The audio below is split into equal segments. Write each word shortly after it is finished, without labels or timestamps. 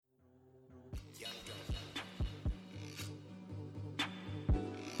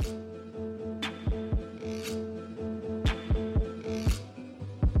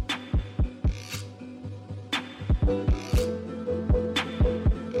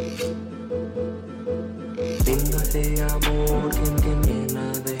Signos de amor que me llena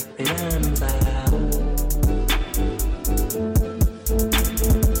de esperanza.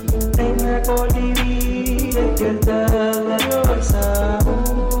 Tengo por vivir despierta la fuerza.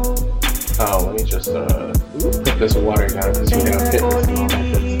 Oh, let me just put this water down because you know fitness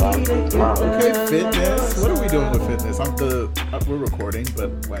and all that good stuff. Okay, fitness. What are we doing with fitness? We're recording, but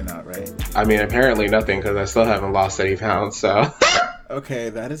why not, right? I mean, apparently nothing because I still haven't lost any pounds, so. Okay,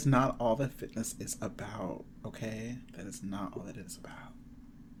 that is not all that fitness is about, okay? That is not all that it is about.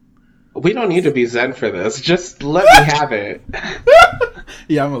 We don't need to be zen for this. Just let me have it.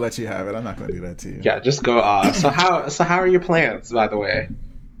 Yeah, I'm gonna let you have it. I'm not gonna do that to you. Yeah, just go off. So how are your plants, by the way?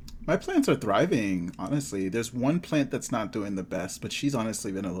 My plants are thriving, honestly. There's one plant that's not doing the best, but she's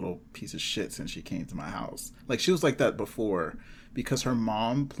honestly been a little piece of shit since she came to my house. Like, she was like that before because her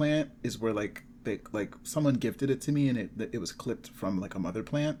mom plant is where, like, someone gifted it to me and it was clipped from, like, a mother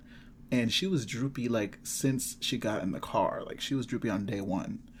plant. And she was droopy, like, since she got in the car. Like, she was droopy on day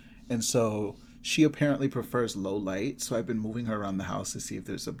one. And so she apparently prefers low light. So I've been moving her around the house to see if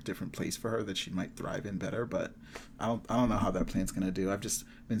there's a different place for her that she might thrive in better. But I don't know how that plant's going to do. I've just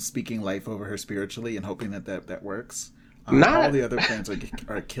been speaking life over her spiritually and hoping that works. All the other plants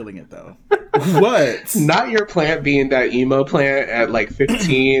are killing it, though. What? Not your plant being that emo plant at like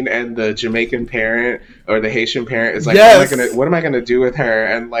 15 and the Jamaican parent or the Haitian parent is like, yes! what am I gonna do with her?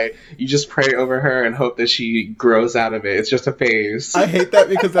 And like, you just pray over her and hope that she grows out of it. It's just a phase. I hate that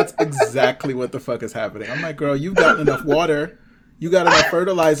because that's exactly what the fuck is happening. I'm like, girl, you've gotten enough water. You got enough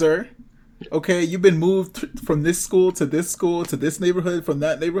fertilizer. Okay, you've been moved from this school to this neighborhood, from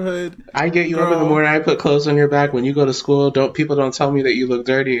that neighborhood. I get you up in the morning, I put clothes on your back. When you go to school, people don't tell me that you look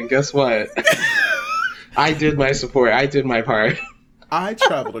dirty, and guess what? I did my support. I did my part. I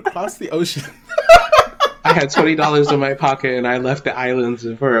traveled across the ocean. I had $20 in my pocket, and I left the islands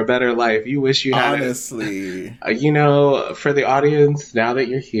for a better life. You wish you had honestly. It. You know, for the audience, now that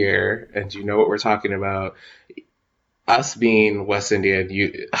you're here, and you know what we're talking about, us being West Indian,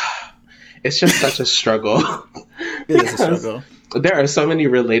 it's just such a struggle. It is a struggle. There are so many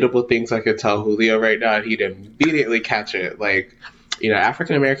relatable things I could tell Julio right now, and he'd immediately catch it. Like, you know,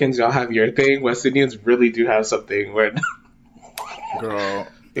 African Americans, y'all have your thing. West Indians really do have something where... Girl,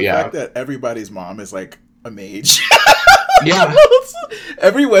 the fact that everybody's mom is like a mage. Yeah.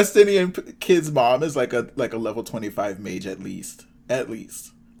 Every West Indian kid's mom is like a level 25 mage at least.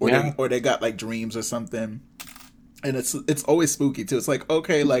 Or they got like dreams or something. And it's always spooky too. It's like,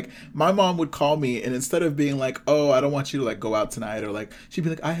 okay, like my mom would call me and instead of being like, oh, I don't want you to like go out tonight, or like she'd be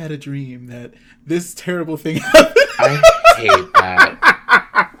like, I had a dream that this terrible thing happened. I hate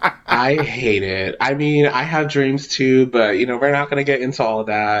that. I hate it. I mean, I have dreams too, but you know, we're not gonna get into all of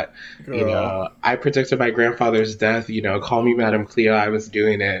that. Girl. You know, I predicted my grandfather's death, you know, call me Madame Cleo, I was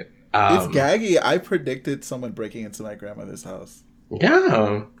doing it. It's gaggy. I predicted someone breaking into my grandmother's house.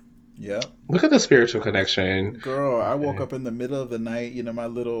 Yeah. Yeah. Look at the spiritual connection. Girl, I woke up in the middle of the night, you know, my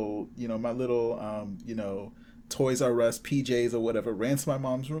little Toys R Us PJs or whatever, ran to my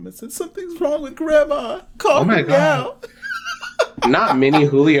mom's room and said, something's wrong with grandma. Call me now. Not mini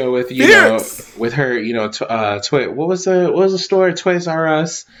Julio with, you Fierce. Know, with her, you know, what was the store? Toys R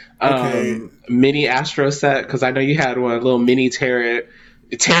Us, mini Astro set. Cause I know you had one, a little mini tarot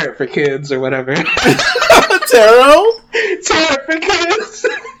for kids or whatever. Tarot for kids.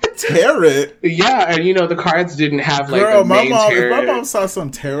 Tarot? Yeah, and you know the cards didn't have like a main tarot. If my mom saw some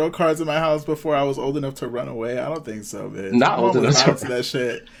tarot cards in my house before I was old enough to run away, I don't think so, bitch. Not old enough to that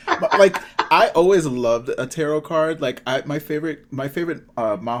shit. Like, I always loved a tarot card. Like, my favorite Maho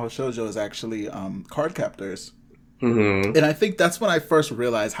Shoujo is actually Card Captors. Mm-hmm. And I think that's when I first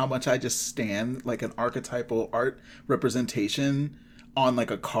realized how much I just stand like an archetypal art representation on like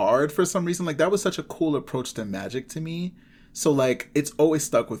a card for some reason. Like, that was such a cool approach to magic to me. So, like, it's always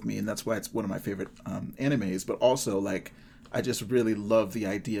stuck with me, and that's why it's one of my favorite animes. But also, like, I just really love the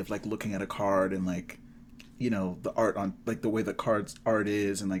idea of, like, looking at a card and, like, you know, the art on, like, the way the card's art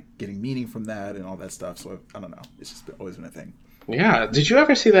is and, like, getting meaning from that and all that stuff. So, I don't know. It's just always been a thing. Yeah. Did you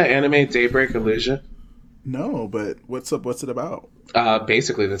ever see that anime Daybreak Illusion? No, but what's it about?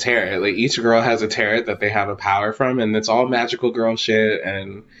 Basically the tarot. Like, each girl has a tarot that they have a power from, and it's all magical girl shit,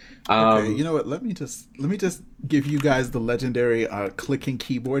 and... okay, you know what? Let me just give you guys the legendary clicking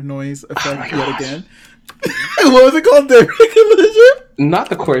keyboard noise effect yet again. What was it called? Daybreak Illusion? Not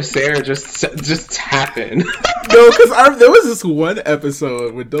the Corsair, just tapping. No, because there was this one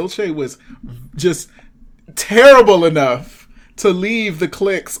episode where Dolce was just terrible enough to leave the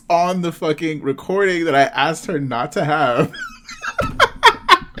clicks on the fucking recording that I asked her not to have.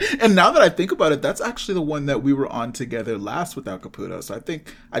 And now that I think about it, that's actually the one that we were on together last without Caputo. So I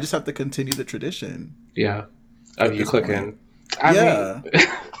think I just have to continue the tradition. Yeah. Of you clicking. I mean,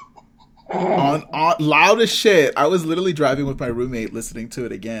 on loud as shit. I was literally driving with my roommate listening to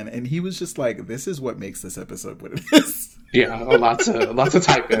it again, and he was just like, "This is what makes this episode what it is." Yeah, lots of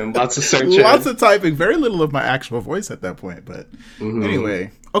typing, lots of searching, lots of typing. Very little of my actual voice at that point, but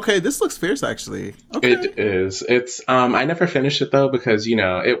anyway. Okay, this looks fierce. Actually, okay. It is. It's. I never finished it though because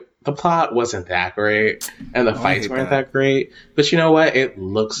the plot wasn't that great and the fights weren't that great. But you know what? It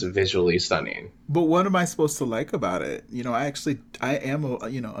looks visually stunning. But what am I supposed to like about it? I am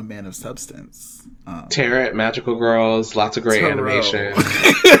a man of substance. Tarot, magical girls, lots of great animation.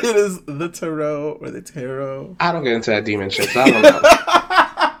 It is the tarot or the tarot. I don't get into that demon shit. So I don't know.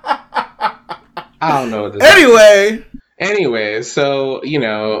 I don't know what this is. Anyway, so,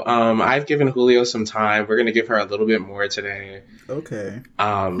 I've given Julio some time. We're going to give her a little bit more today. Okay.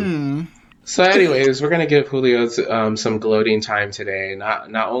 So anyways, we're going to give Julio some gloating time today.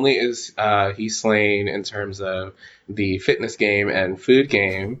 Not only is he slaying in terms of the fitness game and food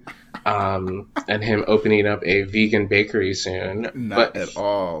game, and him opening up a vegan bakery soon. Not at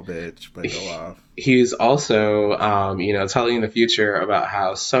all, bitch, but go off. He's also, telling the future about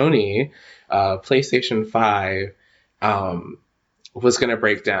how Sony, PlayStation 5, was going to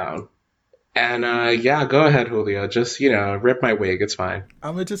break down. And go ahead, Julio. Just, rip my wig. It's fine.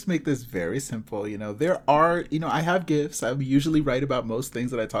 I'm going to just make this very simple. There are, I have gifts. I usually write about most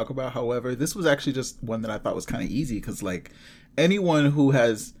things that I talk about. However, this was actually just one that I thought was kind of easy because, anyone who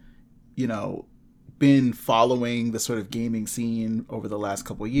has, been following the sort of gaming scene over the last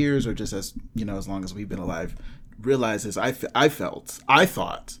couple of years or just as long as we've been alive realizes I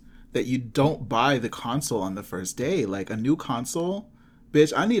thought that you don't buy the console on the first day. Like a new console,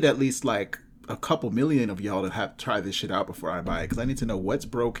 bitch, I need at least a couple million of y'all to try this shit out before I buy it because I need to know what's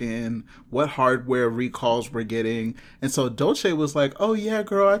broken, what hardware recalls we're getting. And so Dolce was like, "Oh yeah,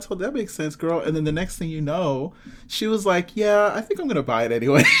 girl, I told that makes sense, girl." And then the next thing you know, she was like, "Yeah, I think I'm gonna buy it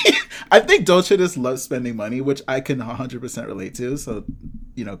anyway." I think Dolce just loves spending money, which I can 100% relate to. So,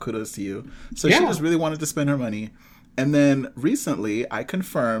 kudos to you. So she just really wanted to spend her money. And then recently I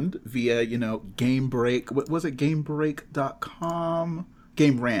confirmed via, Game Break, what was it? GameBreak.com?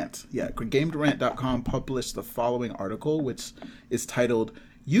 Game Rant. Yeah. GameRant.com published the following article, which is titled,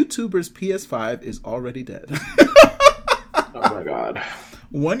 "YouTuber's PS5 is already dead." Oh my God.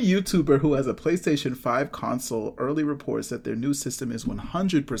 One YouTuber who has a PlayStation 5 console early reports that their new system is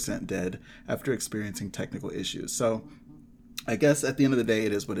 100% dead after experiencing technical issues. So I guess at the end of the day,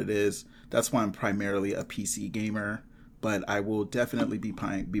 it is what it is. That's why I'm primarily a PC gamer, but I will definitely be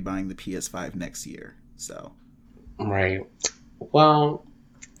buying the PS5 next year. So, right. Well,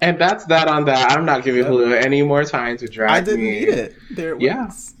 and that's that on that. I'm not giving Julio any more time to drag me. I didn't need it. There it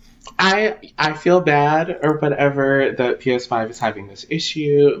was. I feel bad or whatever that PS5 is having this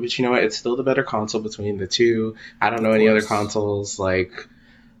issue, but you know what? It's still the better console between the two. I don't know any other consoles.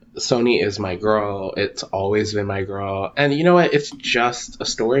 Sony is my girl. It's always been my girl. And you know what? It's just a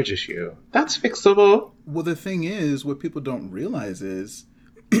storage issue. That's fixable. Well, the thing is, what people don't realize is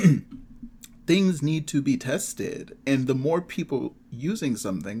things need to be tested. And the more people using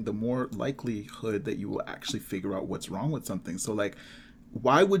something, the more likelihood that you will actually figure out what's wrong with something. So,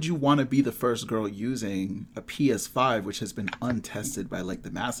 why would you want to be the first girl using a PS5 which has been untested by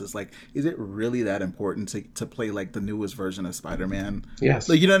the masses? Is it really that important to play the newest version of Spider-Man? Yes.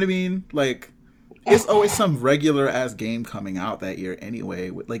 You know what I mean? It's always some regular ass game coming out that year anyway.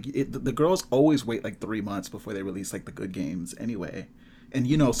 The girls always wait 3 months before they release the good games anyway. And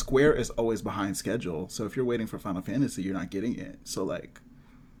Square is always behind schedule. So if you're waiting for Final Fantasy, you're not getting it. So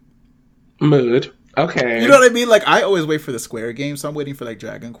mood. Okay. You know what I mean? I always wait for the Square games, so I'm waiting for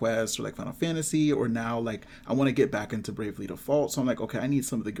Dragon Quest or Final Fantasy, or now I want to get back into Bravely Default, so I'm okay, I need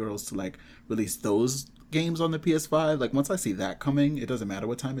some of the girls to release those games on the PS5. Once I see that coming, it doesn't matter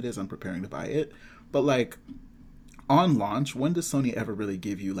what time it is, I'm preparing to buy it. But on launch, when does Sony ever really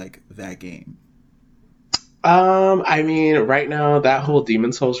give you that game? I mean, right now that whole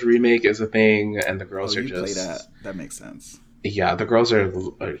Demon's Souls remake is a thing, and the girls are just play that makes sense. Yeah, the girls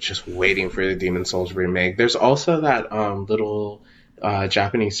are just waiting for the Demon's Souls remake. There's also that little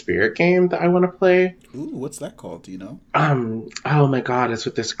Japanese spirit game that I want to play. Ooh, what's that called? Do you know? Oh my God, it's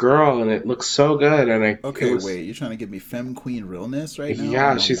with this girl, and it looks so good. And wait, you're trying to give me Femme Queen realness right now?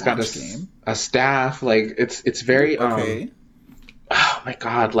 Yeah, she's got a staff. It's very okay. oh my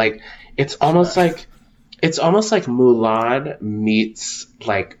god, like it's almost like Mulan meets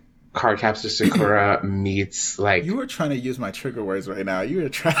like Cardcaptor Sakura meets like. You were trying to use my trigger words right now. You were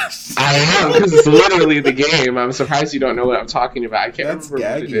trash. I am, because it's literally the game. I'm surprised you don't know what I'm talking about. I can't remember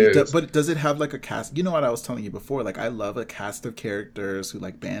what it is. But does it have like a cast? You know what I was telling you before? Like I love a cast of characters who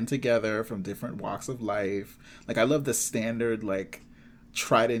like band together from different walks of life. Like I love the standard like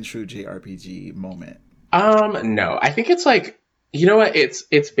tried and true JRPG moment. No, I think it's like, you know what? It's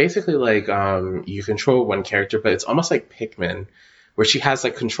basically like you control one character, but it's almost like Pikmin, where she has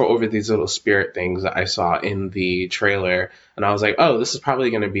like control over these little spirit things that I saw in the trailer, and I was like, oh, this is probably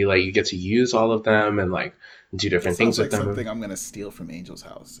going to be like you get to use all of them and like do different things with them. Something I'm going to steal from Angel's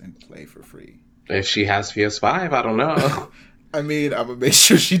house and play for free. If she has PS5, I don't know. I mean, I'm gonna make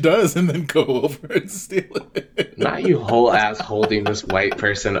sure she does, and then go over and steal it. Not you whole ass holding this white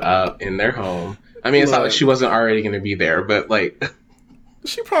person up in their home. I mean, it's not like she wasn't already going to be there, but like.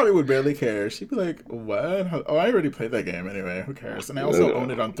 She probably would barely care. She'd be like, what? Oh, I already played that game anyway. Who cares? And I also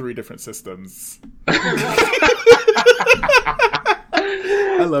own it on 3 different systems. I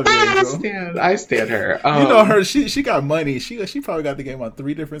love you, Angel. I stand her. You know her. She got money. She probably got the game on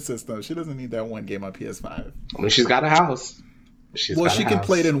 3 different systems. She doesn't need that one game on PS5. I mean, she's got a house. She can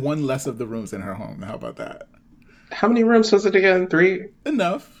play it in one less of the rooms in her home. How about that? How many rooms was it again? 3?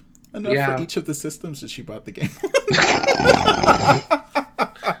 Enough for each of the systems that she bought the game.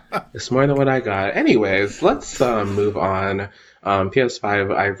 It's more than what I got. Anyways, let's move on.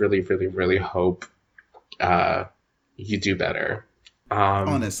 PS5, I really, really, really hope you do better.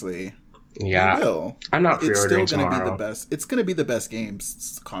 Honestly. Yeah. You will. I'm not pre-ordering It's still going to tomorrow. be the best. It's going to be the best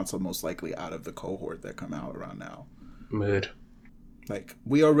games console most likely out of the cohort that come out around now. Mood. Like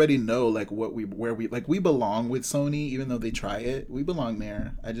we already know like where we belong with Sony, even though they try it. We belong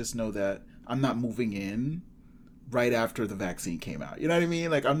there. I just know that I'm not moving in right after the vaccine came out. You know what I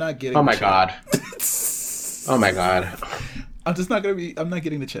mean? Like I'm not getting. Oh my god. Oh my god. I'm not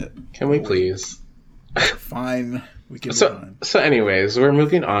getting the chip. Can we please? Fine. We can move on. So anyways, we're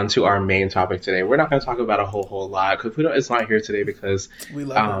moving on to our main topic today. We're not going to talk about a whole lot. Caputo is not here today because we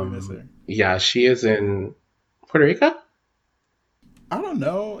love her. We miss her. Yeah, she is in Puerto Rico. I don't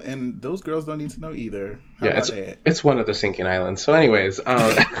know, and those girls don't need to know either. It's one of the sinking islands. So anyways,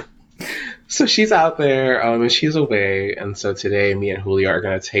 so she's out there and she's away, and so today me and Julio are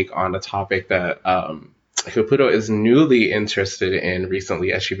going to take on a topic that Caputo is newly interested in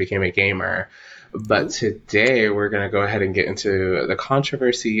recently as she became a gamer. But today we're going to go ahead and get into the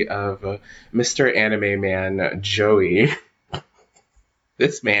controversy of Mr. Anime Man Joey.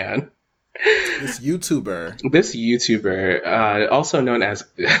 This YouTuber, also known as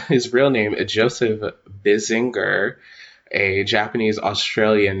his real name, Joseph Bizinger, a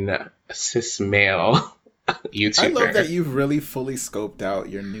Japanese-Australian cis male YouTuber. I love that you've really fully scoped out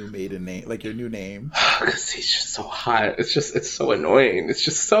your new maiden name, like your new name. Because he's just so hot. It's so annoying. It's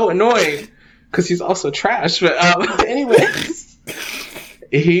just so annoying. Because he's also trash. But anyways.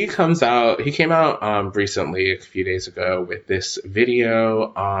 He came out recently, a few days ago, with this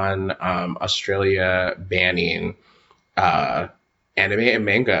video on Australia banning anime and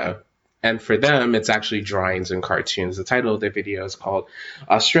manga. And for them, it's actually drawings and cartoons. The title of the video is called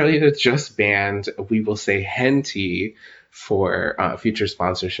Australia Just Banned, We Will Say Henty, for future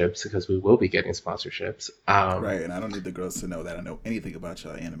sponsorships, because we will be getting sponsorships. Right, and I don't need the girls to know that I know anything about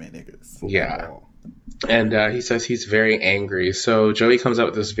y'all anime niggas. Yeah. And he says he's very angry. So Joey comes out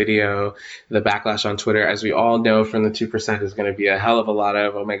with this video. The backlash on Twitter, as we all know from the 2%, is going to be a hell of a lot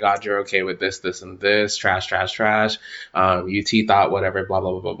of, oh my god, you're okay with this, this, and this, trash, trash, trash. UT thought whatever, blah,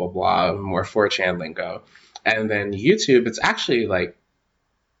 blah, blah, blah, blah, more 4chan lingo. And then YouTube, it's actually like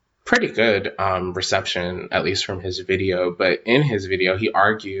pretty good reception, at least from his video. But in his video, he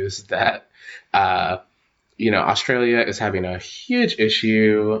argues that Australia is having a huge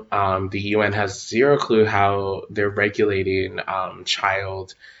issue. The UN has zero clue how they're regulating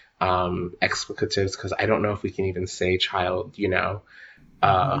child explicatives, because I don't know if we can even say child,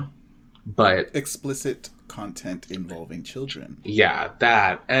 but explicit content involving children. Yeah,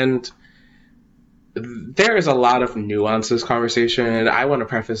 that. And there is a lot of nuance to this conversation. I want to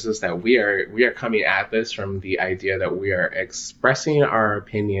preface this that we are coming at this from the idea that we are expressing our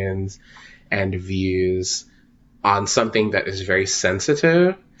opinions and views on something that is very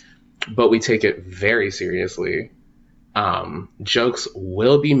sensitive, but we take it very seriously. Jokes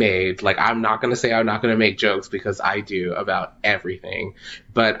will be made. Like, I'm not going to say I'm not going to make jokes, because I do, about everything,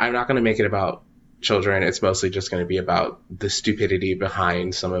 but I'm not going to make it about children. It's mostly just going to be about the stupidity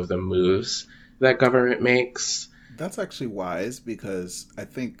behind some of the moves that government makes. That's actually wise, because I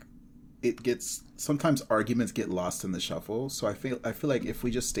think it gets, sometimes arguments get lost in the shuffle. So I feel like if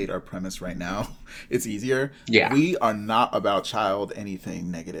we just state our premise right now, it's easier. Yeah. We are not about child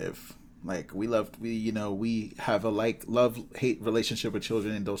anything negative. Like we have a love-hate relationship with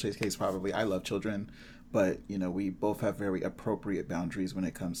children. In Dolce's case, probably I love children, but we both have very appropriate boundaries when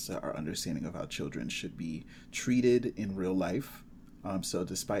it comes to our understanding of how children should be treated in real life. So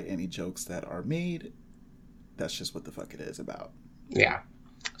despite any jokes that are made, that's just what the fuck it is about. Yeah.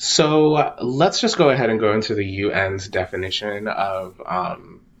 So let's just go ahead and go into the UN's definition of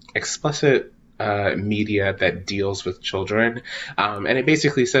explicit media that deals with children. And it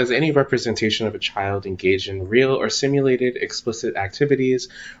basically says any representation of a child engaged in real or simulated explicit activities,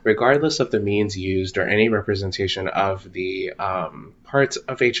 regardless of the means used, or any representation of the parts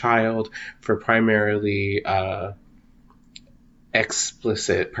of a child for primarily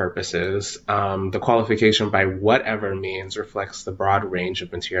explicit purposes. The qualification by whatever means reflects the broad range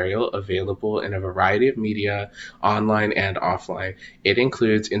of material available in a variety of media, online and offline. It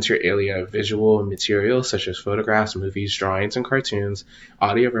includes inter alia visual material such as photographs, movies, drawings, and cartoons,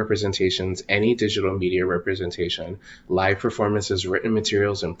 audio representations, any digital media representation, live performances, written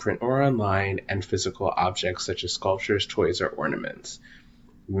materials in print or online, and physical objects such as sculptures, toys, or ornaments.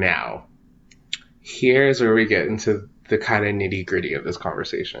 Now, here's where we get into the kind of nitty gritty of this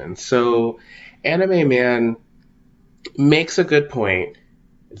conversation. So Anime Man makes a good point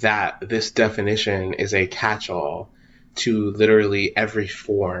that this definition is a catch-all to literally every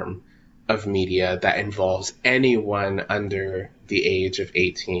form of media that involves anyone under the age of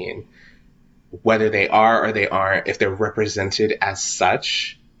 18, whether they are or they aren't, if they're represented as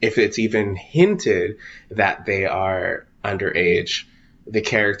such, if it's even hinted that they are underage, the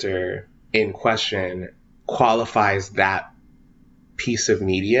character in question qualifies that piece of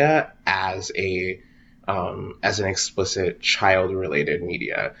media as an explicit child-related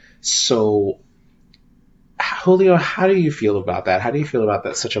media. So, Julio, how do you feel about that? How do you feel about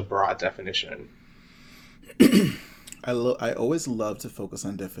that such a broad definition? I always love to focus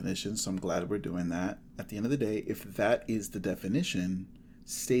on definitions, so I'm glad we're doing that. At the end of the day, if that is the definition,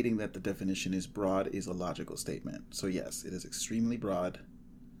 stating that the definition is broad is a logical statement. So yes, it is extremely broad.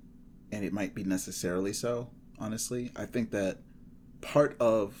 And it might be necessarily so, honestly. I think that part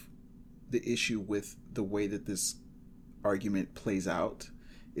of the issue with the way that this argument plays out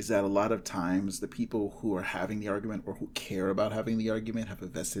is that a lot of times the people who are having the argument or who care about having the argument have a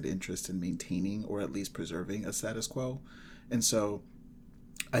vested interest in maintaining or at least preserving a status quo. And so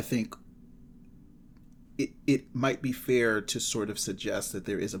I think it might be fair to sort of suggest that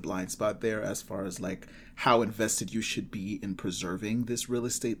there is a blind spot there as far as like how invested you should be in preserving this real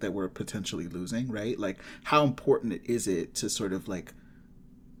estate that we're potentially losing, right? Like how important is it to sort of like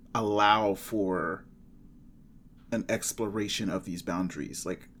allow for an exploration of these boundaries?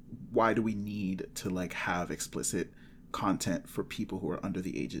 Like why do we need to like have explicit content for people who are under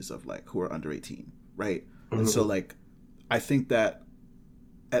the ages of like who are under 18, right? Mm-hmm. And so like I think that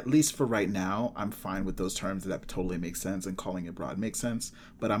at least for right now, I'm fine with those terms. That totally makes sense, and calling it broad makes sense.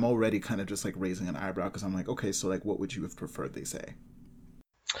 But I'm already kind of just like raising an eyebrow because I'm like, okay, so like, what would you have preferred they say?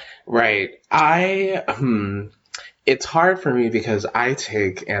 Right. It's hard for me because I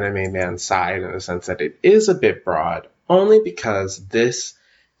take Anime Man's side in the sense that it is a bit broad, only because this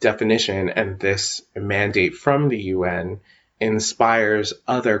definition and this mandate from the UN inspires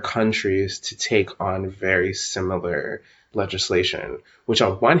other countries to take on very similar legislation, which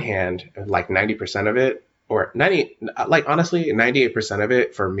on one hand, like 90% of it, or 90, like honestly, 98% of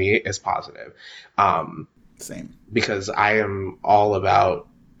it for me is positive. Same. Because I am all about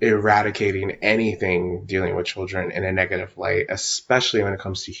eradicating anything dealing with children in a negative light, especially when it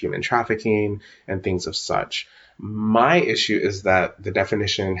comes to human trafficking and things of such. My issue is that the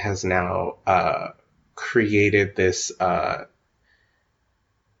definition has now created this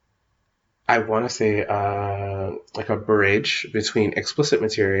I want to say like a bridge between explicit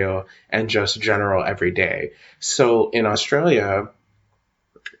material and just general everyday. So in Australia,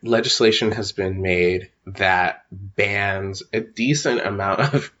 legislation has been made that bans a decent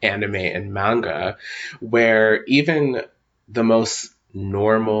amount of anime and manga, where even the most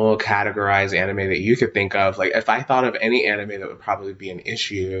normal categorized anime that you could think of, like if I thought of any anime that would probably be an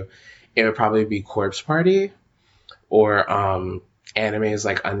issue, it would probably be Corpse Party, or anime is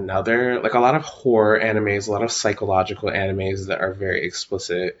like another, like a lot of horror animes, a lot of psychological animes that are very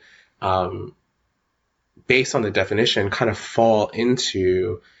explicit, based on the definition, kind of fall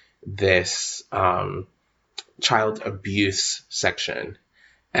into this child abuse section.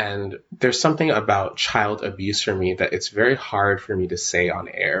 And there's something about child abuse for me that it's very hard for me to say on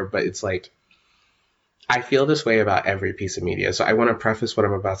air, but it's like, I feel this way about every piece of media. So I want to preface what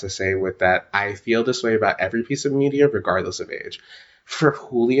I'm about to say with that. I feel this way about every piece of media, regardless of age. For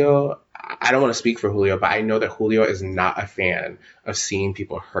Julio, I don't want to speak for Julio, but I know that Julio is not a fan of seeing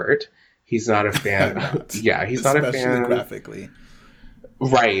people hurt. He's not a fan. Yeah, he's not a fan. Especially graphically.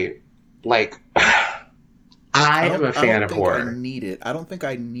 Right. Like, I am a fan of horror. I need it. I don't think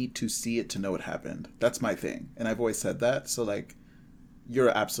I need to see it to know what happened. That's my thing. And I've always said that. So, like, you're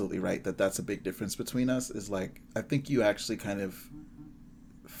absolutely right that that's a big difference between us. Is like, I think you actually kind of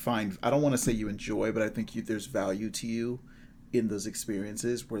find, I don't want to say you enjoy, but I think there's value to you in those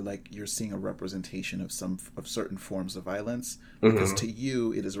experiences where, like, you're seeing a representation of certain forms of violence, because to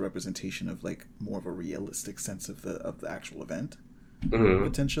you it is a representation of, like, more of a realistic sense of the actual event,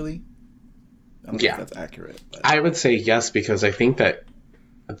 potentially. I don't know if that's accurate. But. I would say yes, because I think that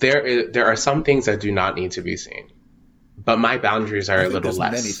there are some things that do not need to be seen. But my boundaries are a little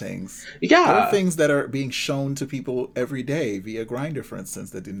less. Many things. Yeah. There are things that are being shown to people every day via Grindr, for instance,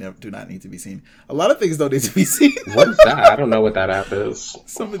 that do not need to be seen. A lot of things don't need to be seen. What is that? I don't know what that app is.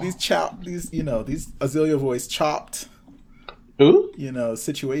 Some of these these Azalea Voice chopped,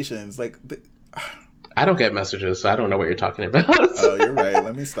 situations. Like, I don't get messages, so I don't know what you're talking about. Oh, you're right.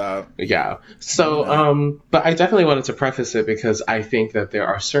 Let me stop. Yeah. So, but I definitely wanted to preface it because I think that there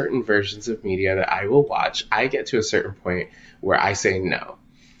are certain versions of media that I will watch. I get to a certain point where I say no,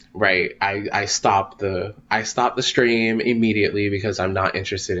 right? I stop the stream immediately because I'm not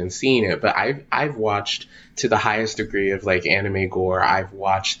interested in seeing it. But I've watched to the highest degree of, like, anime gore. I've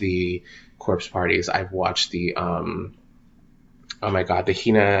watched the corpse parties. I've watched the oh my god, the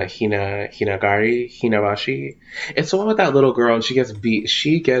Hinabashi. It's the one with that little girl and she gets beat.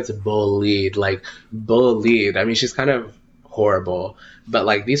 She gets bullied. I mean, she's kind of horrible, but,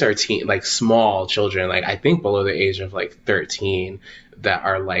 like, these are small children, like, I think below the age of, like, 13, that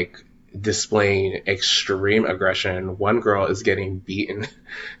are, like, displaying extreme aggression. One girl is getting beaten.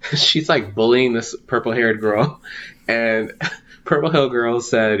 She's, like, bullying this purple-haired girl, and Purple Hill Girl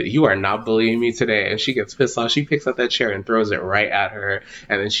said, "You are not bullying me today." And she gets pissed off. She picks up that chair and throws it right at her.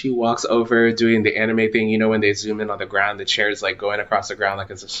 And then she walks over doing the anime thing. You know, when they zoom in on the ground, the chair is, like, going across the ground like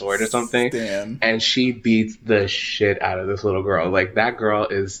it's a sword or something. Damn. And she beats the shit out of this little girl. Like, that girl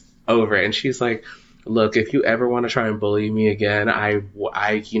is over it. And she's like, "Look, if you ever want to try and bully me again, I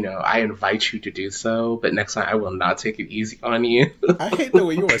invite you to do so, but next time I will not take it easy on you." I hate the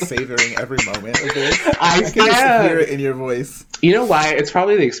way you are savoring every moment of this. I can just hear it in your voice. You know why? It's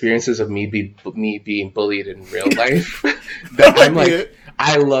probably the experiences of me being bullied in real life. That I'm like,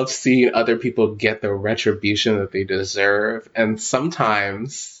 I love seeing other people get the retribution that they deserve, and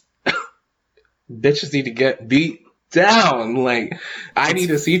sometimes bitches need to get beat down. Like, I need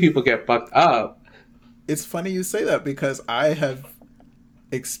to see people get fucked up. It's funny you say that because I have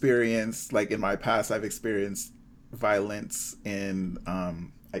experienced, like, in my past, I've experienced violence, and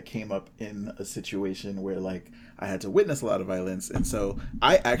I came up in a situation where, like, I had to witness a lot of violence, and so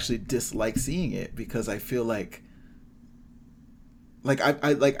I actually dislike seeing it because I feel like I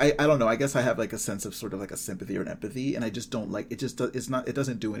don't know, I guess I have, like, a sense of sort of, like, a sympathy or an empathy, and I just don't like it. It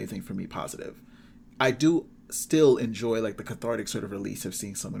doesn't do anything for me positive. I do still enjoy, like, the cathartic sort of release of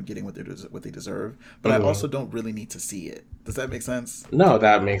seeing someone getting what they deserve, but I also don't really need to see it. Does that make sense? No,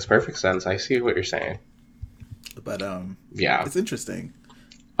 that makes perfect sense. I see what you're saying. But yeah, it's interesting.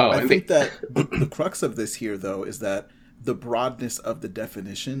 Oh, I think that the crux of this here, though, is that the broadness of the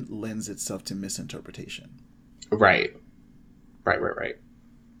definition lends itself to misinterpretation. Right. And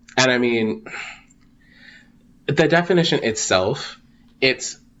I mean, the definition itself,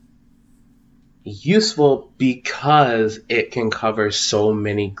 it's useful because it can cover so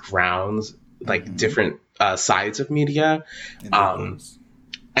many grounds, like different sides of media, and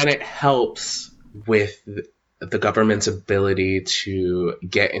it helps with the government's ability to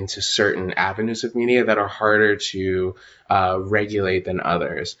get into certain avenues of media that are harder to regulate than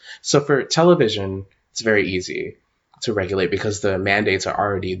others. So for television, it's very easy to regulate because the mandates are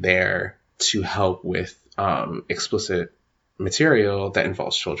already there to help with explicit material that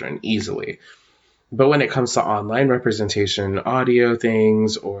involves children easily. But when it comes to online representation, audio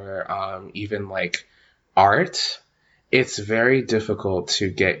things, or even, like, art, it's very difficult to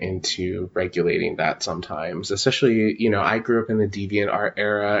get into regulating that sometimes. Especially, you know, I grew up in the DeviantArt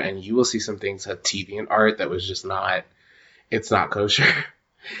era, and you will see some things at DeviantArt that was just not, it's not kosher.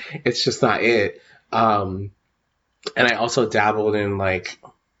 It's just not it. And I also dabbled in, like,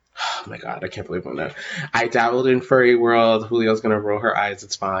 oh my God, I can't believe I'm not. I dabbled in Furry World. Julio's going to roll her eyes.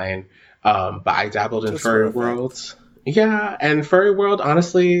 It's fine. But I dabbled in Furry World. Yeah, and Furry World,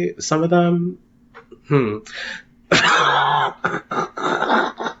 honestly, some of them, some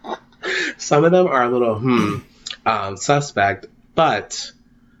some of them are a little suspect, but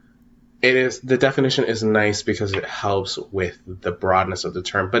the definition is nice because it helps with the broadness of the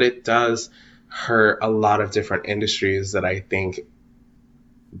term, but it does hurt a lot of different industries that I think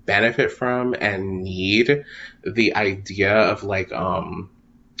benefit from and need the idea of like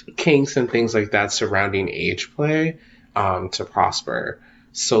kinks and things like that surrounding age play to prosper.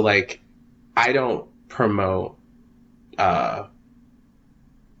 So like I don't promote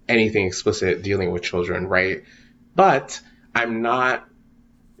anything explicit dealing with children, right? But I'm not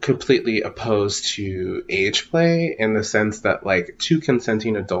completely opposed to age play in the sense that like two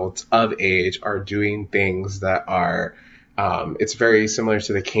consenting adults of age are doing things that are it's very similar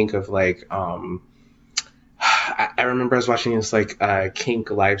to the kink of like I remember I was watching this like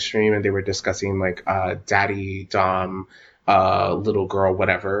kink live stream and they were discussing like daddy dom little girl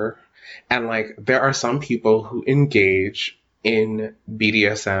whatever, and like there are some people who engage in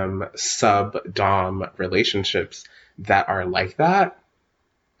BDSM sub dom relationships that are like that.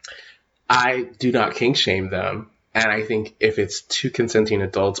 I do not kink shame them. And I think if it's two consenting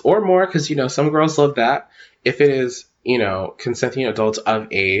adults or more, because, you know, some girls love that. If it is, you know, consenting adults of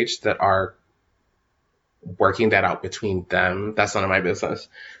age that are working that out between them, that's none of my business.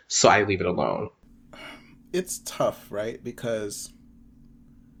 So I leave it alone. It's tough, right? Because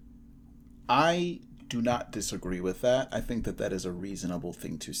I do not disagree with that. I think that that is a reasonable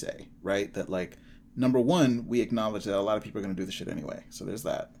thing to say, right? That like, number one, we acknowledge that a lot of people are going to do the shit anyway. So there's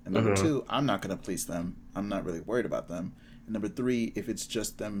that. And number two, I'm not going to police them. I'm not really worried about them. And number three, if it's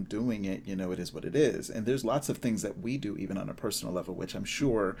just them doing it, you know, it is what it is. And there's lots of things that we do, even on a personal level, which I'm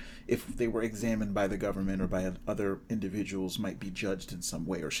sure if they were examined by the government or by other individuals might be judged in some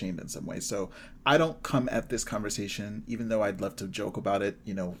way or shamed in some way. So I don't come at this conversation, even though I'd love to joke about it,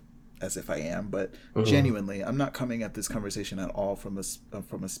 you know, as if I am, but genuinely, I'm not coming at this conversation at all from a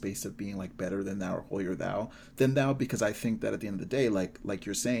space of being like better than thou or holier than thou, because I think that at the end of the day, like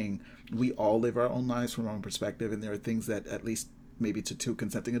you're saying, we all live our own lives from our own perspective, and there are things that at least maybe to two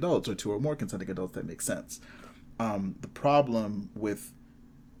consenting adults or two or more consenting adults that make sense. The problem with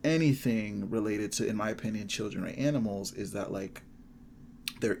anything related to, in my opinion, children or animals is that like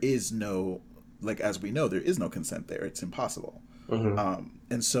there is no, like as we know, there is no consent there. It's impossible.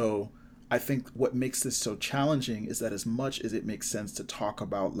 And so I think what makes this so challenging is that as much as it makes sense to talk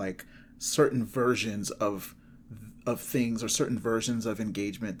about like certain versions of things or certain versions of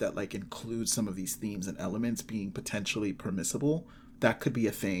engagement that like include some of these themes and elements being potentially permissible, that could be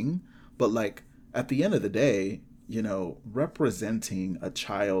a thing. But like at the end of the day, you know, representing a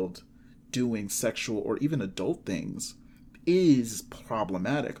child doing sexual or even adult things is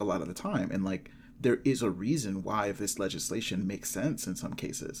problematic a lot of the time. And like, there is a reason why this legislation makes sense in some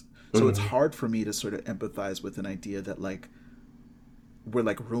cases. So it's hard for me to sort of empathize with an idea that like we're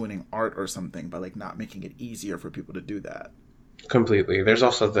like ruining art or something by like not making it easier for people to do that. Completely. There's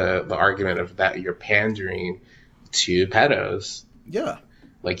also the argument of that you're pandering to pedos. Yeah.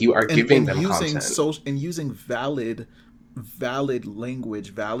 Like you are giving them content. And using valid language,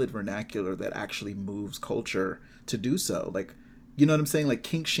 valid vernacular that actually moves culture to do so. Like, you know what I'm saying? Like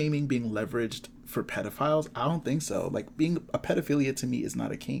kink shaming being leveraged for pedophiles? I don't think so. Like being a pedophilia to me is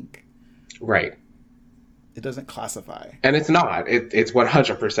not a kink. Right. It doesn't classify. And it's not. It's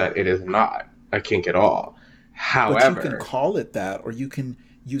 100%. It is not a kink at all. However, but you can call it that, or you can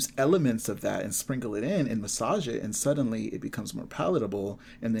use elements of that and sprinkle it in and massage it, and suddenly it becomes more palatable,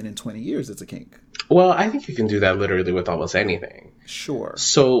 and then in 20 years it's a kink. Well, I think you can do that literally with almost anything. Sure.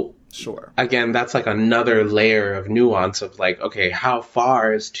 So, sure. Again, that's like another layer of nuance of like, okay, how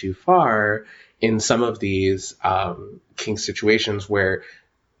far is too far in some of these kink situations where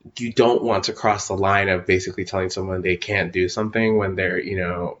you don't want to cross the line of basically telling someone they can't do something when they're, you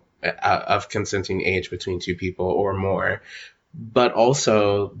know, of consenting age between two people or more. But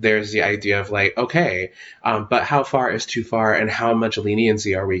also there's the idea of like, okay, but how far is too far, and how much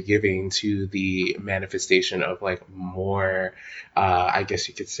leniency are we giving to the manifestation of like more, I guess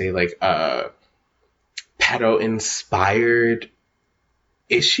you could say like pedo-inspired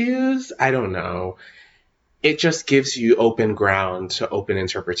issues? I don't know. It just gives you open ground to open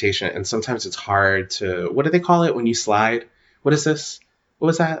interpretation. And sometimes it's hard to, what do they call it when you slide? What is this? What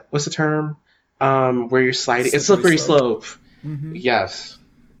was that? What's the term? Where you're sliding? It's slippery slope. Mm-hmm. Yes.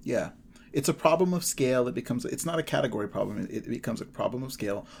 Yeah. It's a problem of scale. It's not a category problem. It becomes a problem of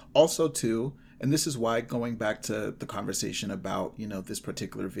scale. Also, too, and this is why going back to the conversation about, you know, this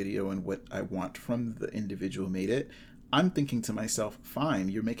particular video and what I want from the individual who made it, I'm thinking to myself, fine,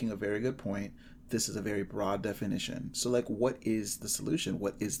 you're making a very good point. This is a very broad definition. So, like, what is the solution?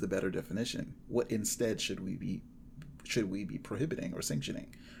 What is the better definition? What instead should we be should we be prohibiting or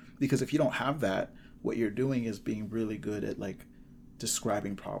sanctioning? Because if you don't have that, what you're doing is being really good at like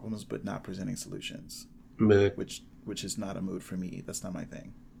describing problems but not presenting solutions. Mood. Which is not a mood for me. That's not my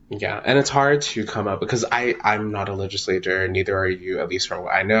thing. Yeah, and it's hard to come up because I'm not a legislator, neither are you, at least from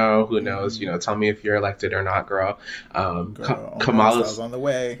what I know. Who knows? You know, tell me if you're elected or not, girl. Kamala's on the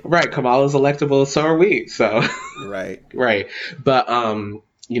way. Right, Kamala's electable, so are we. So right. Right. But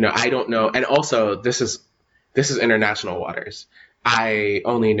you know, I don't know. And also this is international waters. I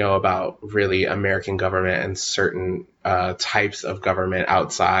only know about really American government and certain types of government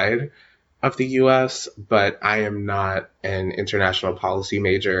outside of the US, but I am not an international policy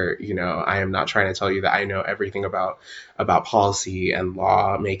major. You know, I am not trying to tell you that I know everything about policy and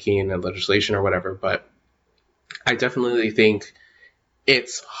law making and legislation or whatever, but I definitely think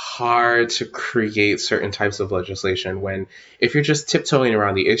it's hard to create certain types of legislation when if you're just tiptoeing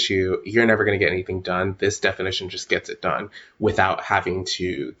around the issue, you're never going to get anything done. This definition just gets it done without having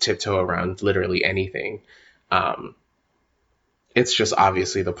to tiptoe around literally anything. It's just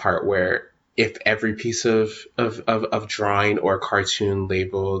obviously the part where if every piece of drawing or cartoon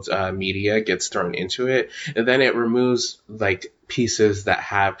labeled media gets thrown into it, and then it removes like pieces that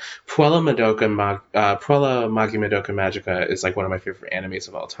have Puella Magi Madoka Magica is like one of my favorite animes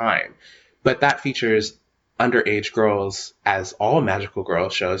of all time. But that features underage girls, as all magical girl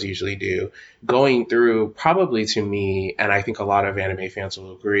shows usually do, going through probably to me, and I think a lot of anime fans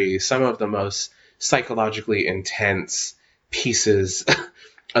will agree, some of the most psychologically intense pieces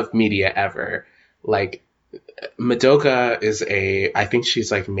of media ever. Like Madoka is I think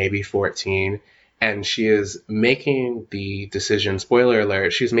she's like maybe 14, and she is making the decision, spoiler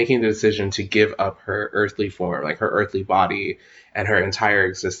alert, she's making the decision to give up her earthly form, like her earthly body and her entire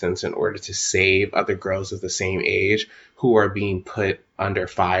existence in order to save other girls of the same age who are being put under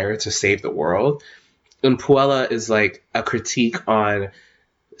fire to save the world. And Puella is like a critique on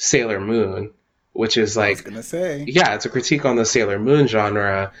Sailor Moon, which is like, I was gonna say, yeah, it's a critique on the Sailor Moon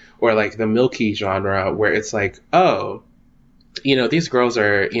genre or like the Milky genre, where it's like, oh, you know, these girls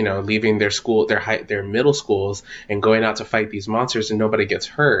are, you know, leaving their school, their middle schools and going out to fight these monsters and nobody gets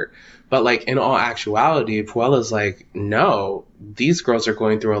hurt. But like in all actuality, Puella's like, no, these girls are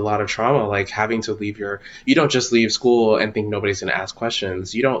going through a lot of trauma, like having to leave you don't just leave school and think nobody's going to ask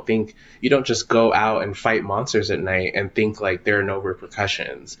questions. You don't just go out and fight monsters at night and think like there are no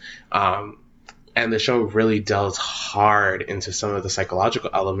repercussions. And the show really delves hard into some of the psychological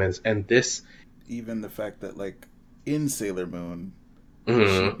elements. And this, even the fact that like in Sailor Moon,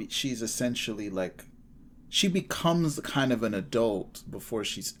 she's essentially like, she becomes kind of an adult before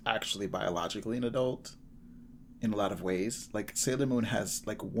she's actually biologically an adult in a lot of ways. Like Sailor Moon has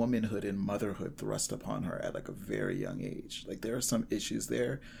like womanhood and motherhood thrust upon her at like a very young age. Like there are some issues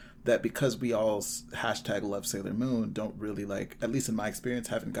there that, because we all hashtag love Sailor Moon, don't really, like, at least in my experience,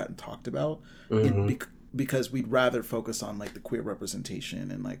 haven't gotten talked about because we'd rather focus on like the queer representation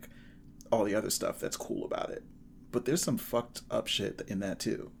and like all the other stuff that's cool about it. But there's some fucked up shit in that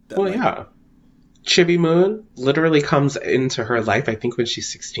too. Yeah. Chibi Moon literally comes into her life, I think, when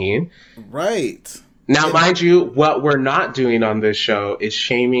she's 16. Right. Now, mind you, what we're not doing on this show is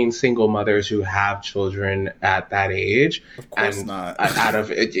shaming single mothers who have children at that age. Of course not.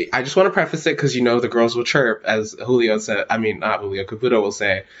 I just want to preface it because, you know, the girls will chirp, as Julio said. I mean, not Julio, Caputo will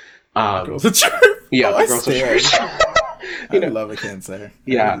say. Girls will chirp. Yeah, the girls will chirp. I love a cancer.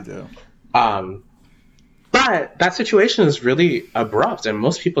 Yeah. I really do. But that situation is really abrupt, and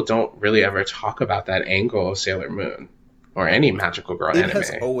most people don't really ever talk about that angle of Sailor Moon or any magical girl anime. It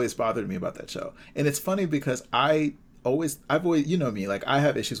has always bothered me about that show. And it's funny because I've always, you know me, like I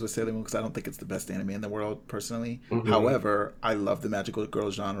have issues with Sailor Moon because I don't think it's the best anime in the world personally. However, I love the magical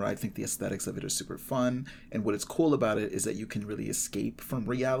girl genre. I think the aesthetics of it are super fun. And what is cool about it is that you can really escape from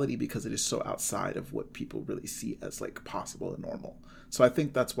reality because it is so outside of what people really see as like possible and normal. So I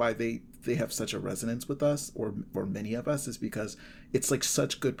think that's why they have such a resonance with us, or many of us, is because it's like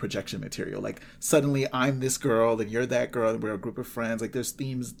such good projection material. Like suddenly I'm this girl and you're that girl and we're a group of friends. Like there's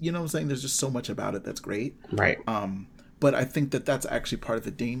themes, you know what I'm saying? There's just so much about it that's great. Right. But I think that that's actually part of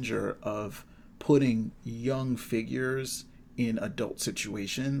the danger of putting young figures in adult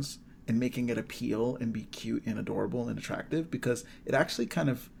situations and making it appeal and be cute and adorable and attractive, because it actually kind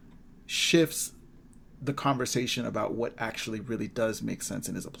of shifts the conversation about what actually really does make sense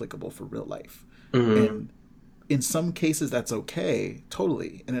and is applicable for real life. And in some cases that's okay,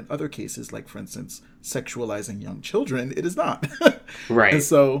 totally. And in other cases, like for instance, sexualizing young children, it is not. Right. And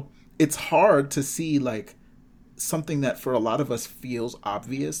so it's hard to see like something that for a lot of us feels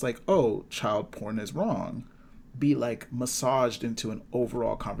obvious, like, oh, child porn is wrong, be like massaged into an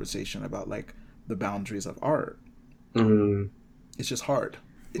overall conversation about like the boundaries of art. Mm. It's just hard.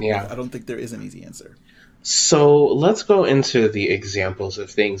 Yeah. I don't think there is an easy answer. So let's go into the examples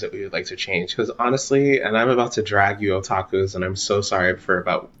of things that we would like to change. Because honestly, and I'm about to drag you otakus, and I'm so sorry for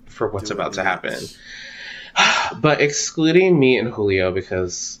what's about to happen. But excluding me and Julio,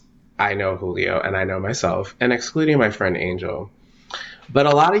 because I know Julio and I know myself, and excluding my friend Angel. But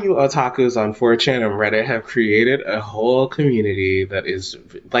a lot of you otakus on 4chan and Reddit have created a whole community that is,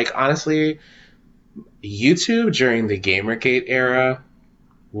 like, honestly, YouTube during the Gamergate era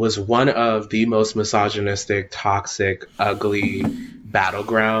was one of the most misogynistic, toxic, ugly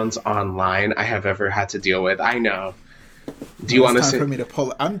battlegrounds online I have ever had to deal with. I know. Do you want to say? For me to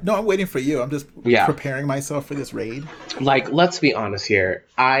pull? I'm waiting for you. I'm just preparing myself for this raid. Like, let's be honest here.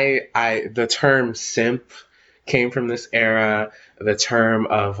 The term simp came from this era. The term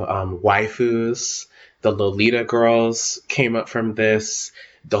of waifus, the Lolita girls came up from this.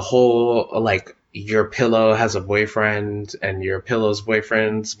 The whole, like, your pillow has a boyfriend and your pillow's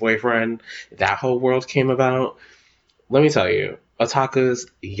boyfriend's boyfriend, that whole world came about. Let me tell you, otakus,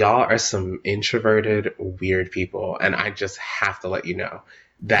 y'all are some introverted, weird people, and I just have to let you know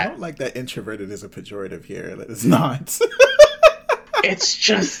that. I don't like that introverted is a pejorative here. That is not. It's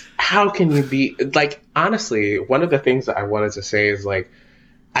just, how can you be, like, honestly, one of the things that I wanted to say is, like,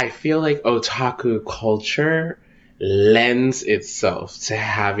 I feel like otaku culture lends itself to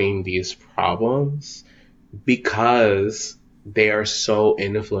having these problems because they are so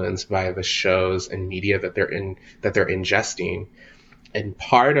influenced by the shows and media that they're ingesting. And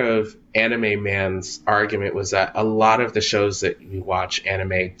part of Anime Man's argument was that a lot of the shows that we watch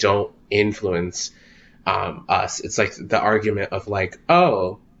anime don't influence us. It's like the argument of, like,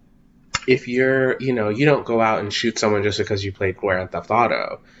 oh, if you don't go out and shoot someone just because you played Grand Theft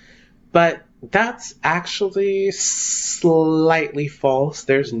Auto. But that's actually slightly false.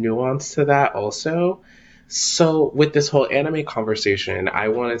 There's nuance to that also. So with this whole anime conversation, I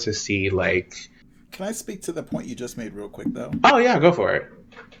wanted to see, like... Can I speak to the point you just made real quick, though? Oh, yeah, go for it.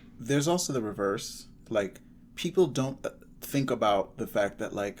 There's also the reverse. Like, people don't think about the fact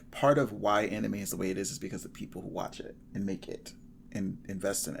that, like, part of why anime is the way it is because the people who watch it and make it and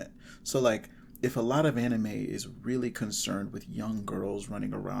invest in it. So, like, if a lot of anime is really concerned with young girls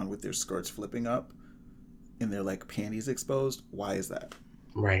running around with their skirts flipping up and their, like, panties exposed, why is that?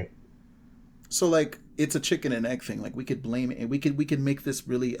 Right. So, like, it's a chicken and egg thing. Like, we could blame it, and we could make this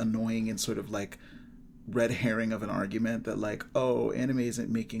really annoying and sort of, like, red herring of an argument that, like, oh, anime isn't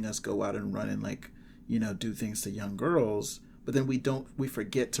making us go out and run and, like, do things to young girls. But then we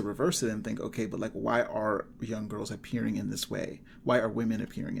forget to reverse it and think, okay, but, like, why are young girls appearing in this way? Why are women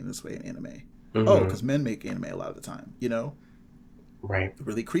appearing in this way in anime? Mm-hmm. Oh, because men make anime a lot of the time, Right.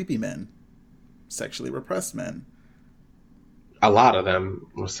 Really creepy men. Sexually repressed men. A lot of them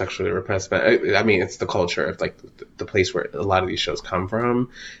were sexually repressed men. I mean, it's the culture of, like, the place where a lot of these shows come from.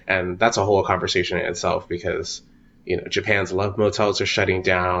 And that's a whole conversation in itself because, Japan's love motels are shutting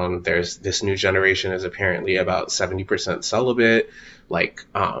down. There's this new generation is apparently about 70% celibate. Like,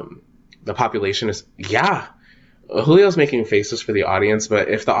 the population is, Julio's making faces for the audience, but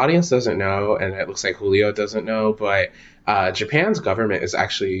if the audience doesn't know, and it looks like Julio doesn't know, but Japan's government is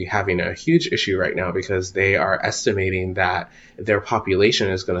actually having a huge issue right now because they are estimating that their population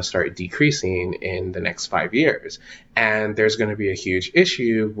is going to start decreasing in the next 5 years. And there's going to be a huge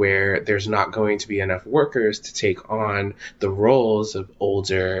issue where there's not going to be enough workers to take on the roles of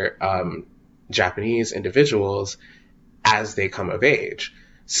older Japanese individuals as they come of age.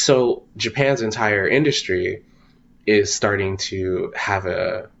 So Japan's entire industry is starting to have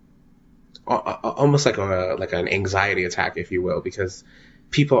almost like an anxiety attack, if you will, because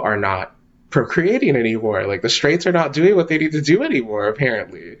people are not procreating anymore. Like, the straights are not doing what they need to do anymore,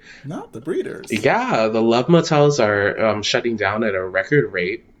 apparently. Not the breeders. Yeah, the love motels are shutting down at a record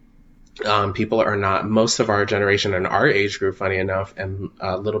rate. People are not, most of our generation and our age group, funny enough, and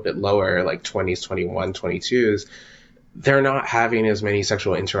a little bit lower, like 20s, 21, 22s, they're not having as many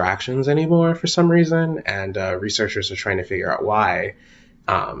sexual interactions anymore for some reason, and researchers are trying to figure out why,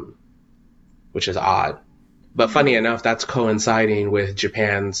 which is odd. But funny enough, that's coinciding with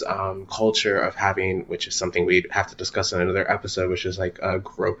Japan's culture of having, which is something we'd have to discuss in another episode, which is like a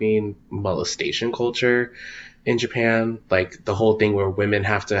groping molestation culture in Japan. Like, the whole thing where women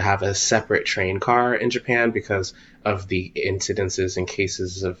have to have a separate train car in Japan because of the incidences and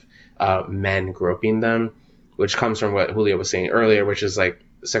cases of men groping them, which comes from what Julio was saying earlier, which is, like,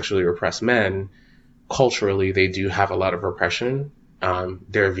 sexually repressed men, culturally, they do have a lot of repression.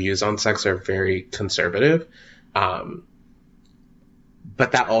 Their views on sex are very conservative. But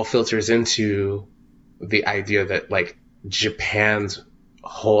that all filters into the idea that, like, Japan's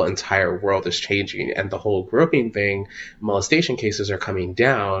whole entire world is changing, and the whole groping thing, molestation cases are coming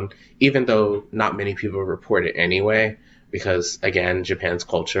down, even though not many people report it anyway, because again, Japan's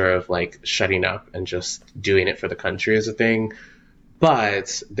culture of like shutting up and just doing it for the country is a thing.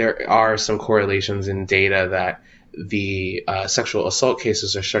 But there are some correlations in data that the sexual assault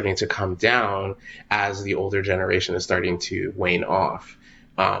cases are starting to come down as the older generation is starting to wane off.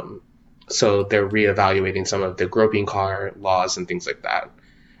 So they're reevaluating some of the groping car laws and things like that.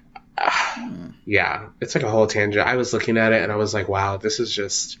 Yeah, it's like a whole tangent. I was looking at it and I was like, wow, this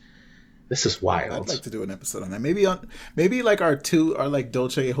is wild. I'd like to do an episode on that. Maybe like our like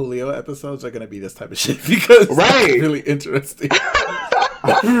Dolce Julio episodes are gonna be this type of shit, because it's really interesting.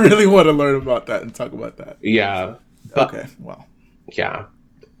 I really want to learn about that and talk about that. Yeah. Okay. Well. Yeah.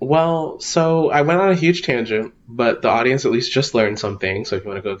 Well, so I went on a huge tangent, but the audience at least just learned something. So if you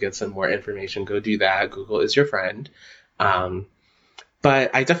want to go get some more information, go do that. Google is your friend.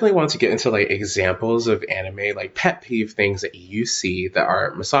 But I definitely want to get into like examples of anime, like pet peeve things that you see that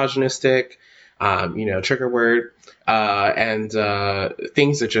are misogynistic, trigger word, and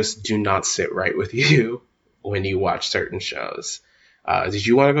things that just do not sit right with you when you watch certain shows. Did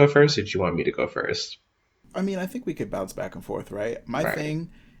you want to go first, or did you want me to go first? I mean, I think we could bounce back and forth, right? My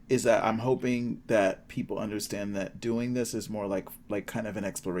thing is that I'm hoping that people understand that doing this is more like kind of an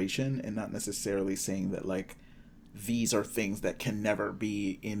exploration, and not necessarily saying that like these are things that can never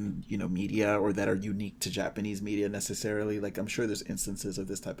be in, media, or that are unique to Japanese media necessarily. Like, I'm sure there's instances of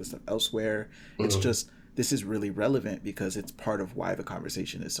this type of stuff elsewhere. Mm-hmm. It's just, this is really relevant because it's part of why the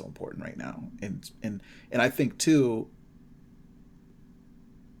conversation is so important right now. And I think too,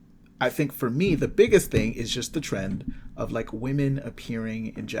 for me, the biggest thing is just the trend of like women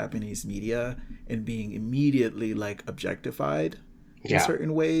appearing in Japanese media and being immediately like objectified in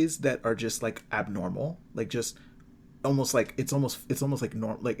certain ways that are just like abnormal, like just almost like it's almost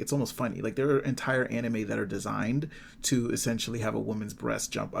like it's almost funny. Like, there are entire anime that are designed to essentially have a woman's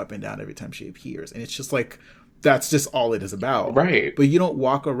breast jump up and down every time she appears, and it's just like, that's just all it is about, right? But you don't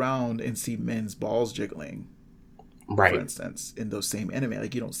walk around and see men's balls jiggling, right? For instance, in those same anime,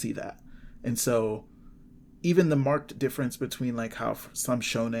 like, you don't see that. And so even the marked difference between like how some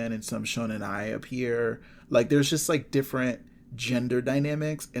shonen and some shonen ai appear, like, there's just like different gender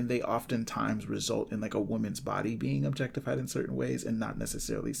dynamics, and they oftentimes result in like a woman's body being objectified in certain ways and not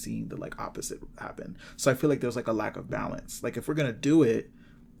necessarily seeing the like opposite happen. So I feel like there's like a lack of balance. Like, if we're gonna do it,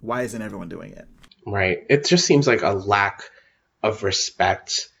 why isn't everyone doing it? Right. It just seems like a lack of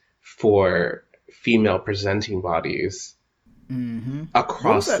respect for female presenting bodies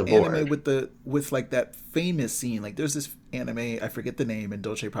across the board. Anime with like that famous scene, like there's this anime, I forget the name, and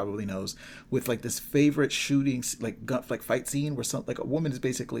Dolce probably knows, with like this favorite shooting like gun, like fight scene where some like a woman is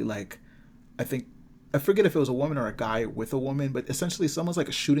basically like, I forget if it was a woman or a guy with a woman, but essentially someone's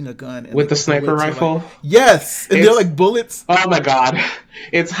like shooting a gun and, with like, the sniper rifle. Like, yes, and they're like bullets. Oh my god,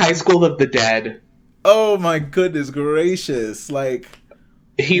 it's High School of the Dead. Oh my goodness gracious! Like,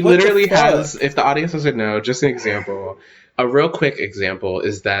 he literally has. If the audience doesn't know, just an example. A real quick example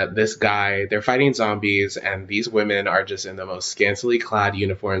is that this guy, they're fighting zombies, and these women are just in the most scantily clad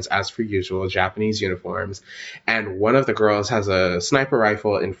uniforms, as per usual, Japanese uniforms. And one of the girls has a sniper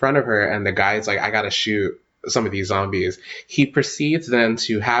rifle in front of her, and the guy's like, I gotta shoot some of these zombies. He proceeds then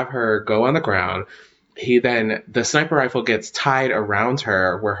to have her go on the ground. The sniper rifle gets tied around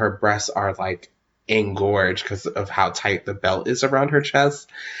her where her breasts are like engorged because of how tight the belt is around her chest,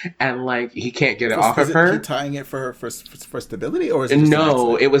 and like he can't get it off of her. He tying it for stability, or is it just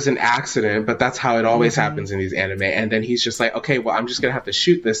no? It was an accident, but that's how it always happens in these anime. And then he's just like, okay, well, I'm just gonna have to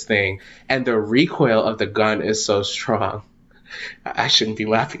shoot this thing, and the recoil of the gun is so strong. I shouldn't be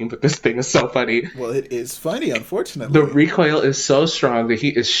laughing, but this thing is so funny. Well, it is funny, unfortunately. The recoil is so strong that he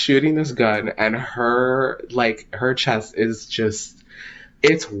is shooting this gun, and her chest is just.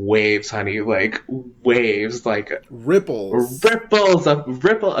 It's waves, honey, like waves, like ripples, a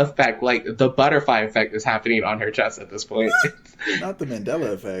ripple effect, like the butterfly effect is happening on her chest at this point. Not the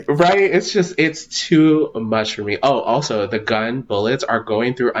Mandela effect, right? It's too much for me. Oh, also the gun bullets are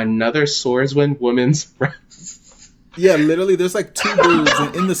going through another swordsman woman's breasts. Yeah, literally, there's like two boobs,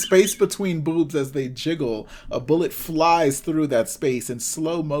 and in the space between boobs, as they jiggle, a bullet flies through that space in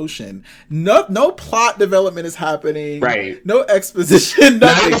slow motion. No plot development is happening. Right. No exposition.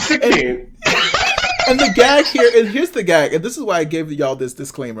 Nothing. And the gag here, and here's the gag, and this is why I gave y'all this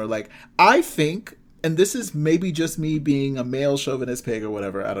disclaimer. Like, I think, and this is maybe just me being a male chauvinist pig or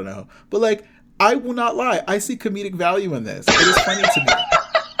whatever, I don't know, but like, I will not lie, I see comedic value in this. It is funny to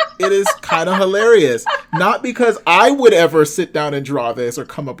me. it is kind of hilarious. Not because I would ever sit down and draw this or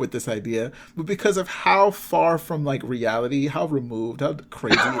come up with this idea, but because of how far from like reality, how removed, how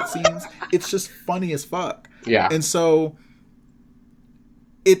crazy it seems. It's just funny as fuck. Yeah. And so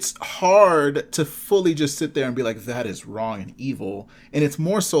it's hard to fully just sit there and be like, that is wrong and evil. And it's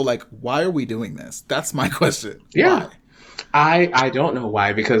more so like, why are we doing this? That's my question. Yeah. Why? I don't know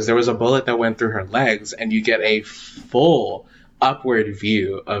why, because there was a bullet that went through her legs and you get a full upward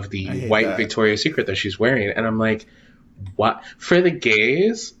view of the white Victoria's Secret that she's wearing. And I'm like, what? For the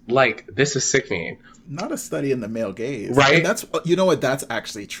gays, like, this is sickening. Not a study in the male gaze. Right. And that's, you know what, that's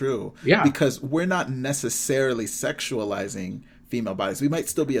actually true. Yeah. Because we're not necessarily sexualizing female bodies. We might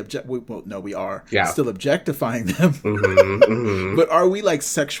still be we are still objectifying them. Mm-hmm, mm-hmm. But are we like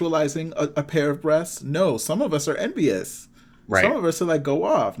sexualizing a pair of breasts? No. Some of us are envious. Right. Some of us are like, go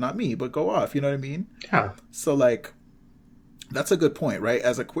off. Not me, but go off. You know what I mean? Yeah. So like, that's a good point, right?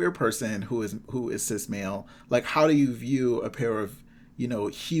 As a queer person who is cis male, like, how do you view a pair of, you know,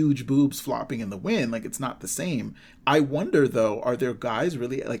 huge boobs flopping in the wind? Like, it's not the same. I wonder though, are there guys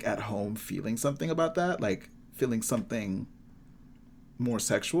really like at home feeling something about that? Like feeling something more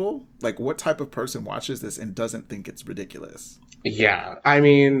sexual? Like, what type of person watches this and doesn't think it's ridiculous? Yeah. I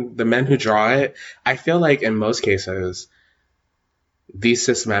mean, the men who draw it, I feel like in most cases, these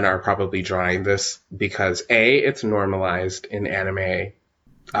cis men are probably drawing this because A, it's normalized in anime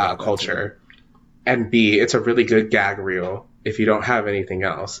culture, and B, it's a really good gag reel if you don't have anything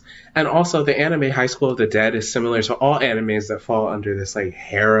else. And also, the anime High School of the Dead is similar to all animes that fall under this like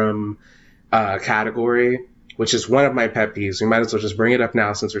harem category, which is one of my pet peeves. We might as well just bring it up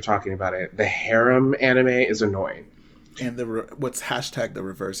now since we're talking about it. The harem anime is annoying. And what's hashtag the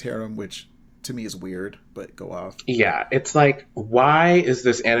reverse harem, which to me is weird, but go off. Yeah, it's like, why is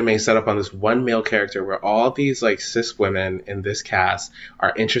this anime set up on this one male character where all these like cis women in this cast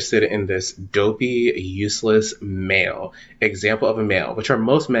are interested in this dopey, useless male, example of a male, which are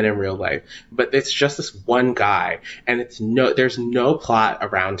most men in real life, but it's just this one guy, and there's no plot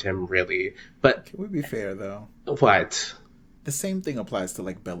around him really. But can we be fair though? What? The same thing applies to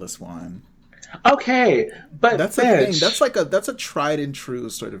like Bella Swan. Okay, but that's a thing. That's a tried and true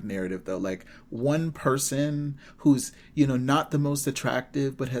sort of narrative though. Like, one person who's, you know, not the most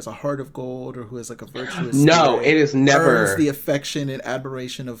attractive but has a heart of gold, or who has like a virtuous spirit, it is never earns the affection and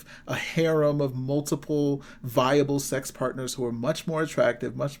admiration of a harem of multiple viable sex partners who are much more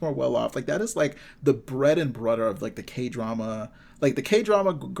attractive, much more well off. Like, that is like the bread and butter of like the K-drama. Like, the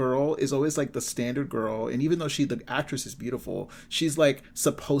K-drama girl is always like the standard girl, and even though the actress is beautiful, she's like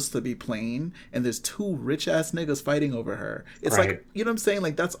supposed to be plain, and there's two rich ass niggas fighting over her. It's right. Like, you know what I'm saying?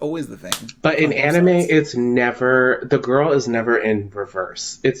 Like, that's always the thing. But in anime, it's never, the girl is never in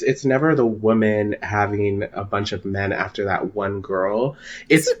reverse. It's never the woman having a bunch of men after that one girl.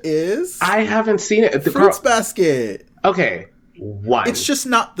 It is. I haven't seen it. The Fruits Basket. Okay. One. It's just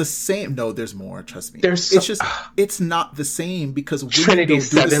not the same. No, there's more. Trust me. It's not the same because Trinity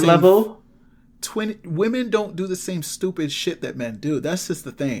 7 level. Women don't do the same stupid shit that men do. That's just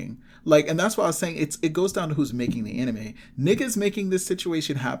the thing. Like, and that's why I was saying it goes down to who's making the anime. Niggas making this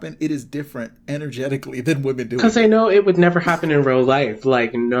situation happen, it is different energetically than women do. Because they know it would never happen in real life.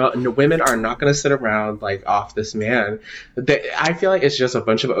 Like, no women are not going to sit around like off this man. I feel like it's just a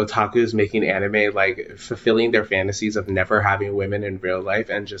bunch of otakus making anime, like fulfilling their fantasies of never having women in real life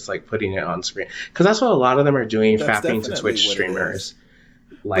and just like putting it on screen. Because that's what a lot of them are doing, fapping to Twitch streamers.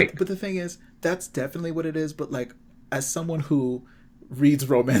 Like, but the thing is, that's definitely what it is. But like, as someone who reads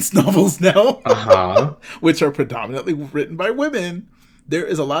romance novels now, which are predominantly written by women, there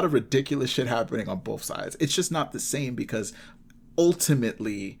is a lot of ridiculous shit happening on both sides. It's just not the same because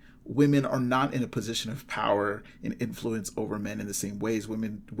ultimately women are not in a position of power and influence over men in the same ways.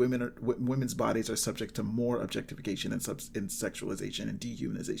 Women's bodies are subject to more objectification and sexualization and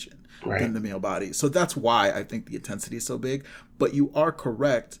dehumanization than the male body. So that's why I think the intensity is so big. But you are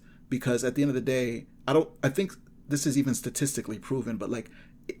correct, because at the end of the day, I think this is even statistically proven, but like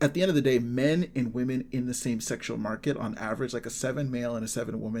at the end of the day, men and women in the same sexual market on average, like a 7 male and a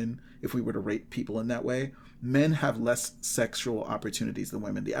 7 woman, if we were to rate people in that way, men have less sexual opportunities than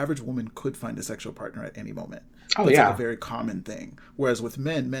women. The average woman could find a sexual partner at any moment. That's like a very common thing. Whereas with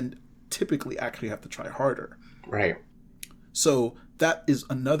men typically actually have to try harder. Right. So that is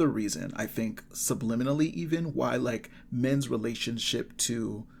another reason, I think, subliminally even, why like men's relationship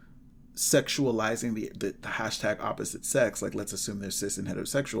to sexualizing the hashtag opposite sex, like let's assume they're cis and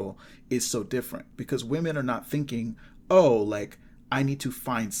heterosexual, is so different. Because women are not thinking, oh, like I need to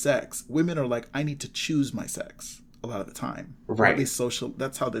find sex. Women are like, I need to choose my sex a lot of the time. Right. Or at least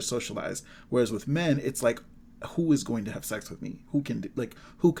that's how they're socialized. Whereas with men, it's like who is going to have sex with me? Who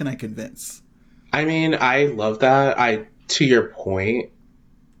can I convince? I mean, I love that. To your point,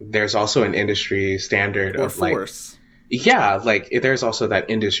 there's also an industry standard or of force. There's also that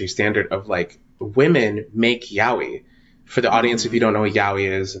industry standard of like women make yaoi. For the audience, if you don't know what yaoi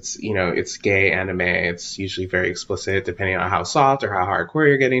is, it's gay anime. It's usually very explicit depending on how soft or how hardcore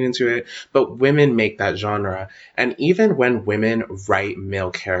you're getting into it. But women make that genre. And even when women write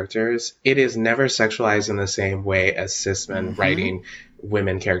male characters, it is never sexualized in the same way as cis men writing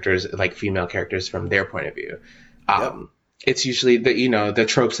women characters, like female characters from their point of view. It's usually the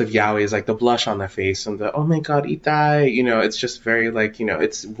tropes of yaoi is like the blush on the face and the, oh my god, itai. It's just very like,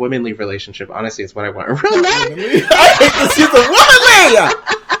 it's womanly relationship. Honestly, it's what I want. Real men. I hate to see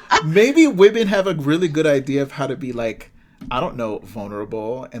the womanly. Maybe women have a really good idea of how to be like, I don't know,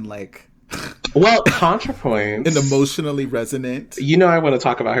 vulnerable and like. Well, ContraPoints. And emotionally resonant. I want to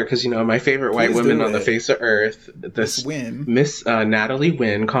talk about her because, my favorite white woman on the face of earth, Miss Natalie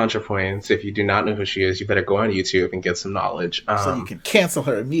Wynn, ContraPoints. If you do not know who she is, you better go on YouTube and get some knowledge. So you can cancel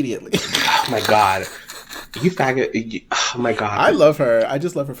her immediately. Oh my god. You faggot. Oh my god. I love her. I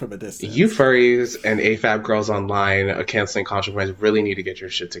just love her from a distance. You furries and AFAB girls online canceling ContraPoints really need to get your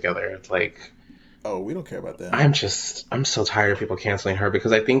shit together. It's like... Oh, we don't care about that. I'm so tired of people canceling her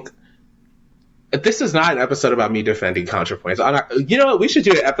because I think... This is not an episode about me defending ContraPoints. You know what? We should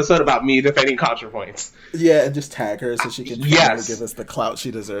do an episode about me defending ContraPoints. Yeah, and just tag her so she can give us the clout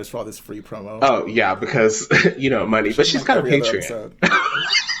she deserves for all this free promo. Oh, yeah, because, money. But she's got a Patreon.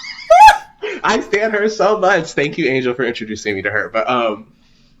 I stand her so much. Thank you, Angel, for introducing me to her. But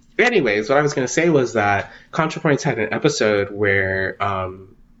anyways, what I was going to say was that ContraPoints had an episode where,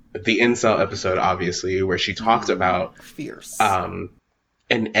 the incel episode, obviously, where she talked about... Fierce.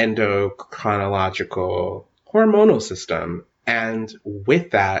 An endochronological hormonal system. And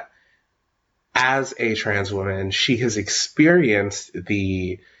with that, as a trans woman, she has experienced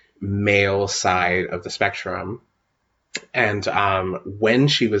the male side of the spectrum. And when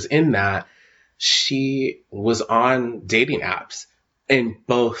she was in that, she was on dating apps in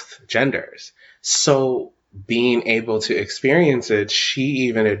both genders. So being able to experience it, she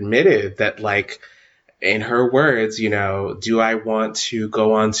even admitted that, like, in her words, do I want to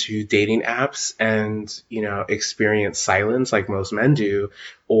go onto dating apps and, experience silence like most men do,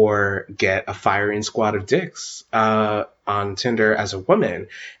 or get a firing squad of dicks on Tinder as a woman?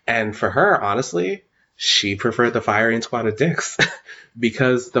 And for her, honestly, she preferred the firing squad of dicks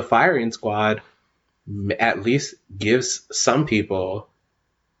because the firing squad at least gives some people,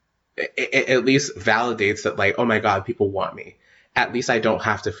 it at least validates that, like, oh my God, people want me. At least I don't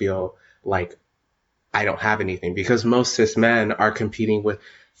have to feel like I don't have anything, because most cis men are competing with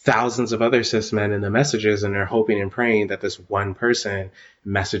thousands of other cis men in the messages, and they're hoping and praying that this one person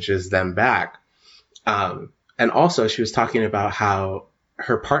messages them back. And also she was talking about how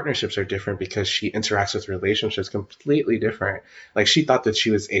her partnerships are different because she interacts with relationships completely different. Like, she thought that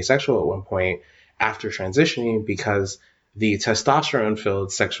she was asexual at one point after transitioning because the testosterone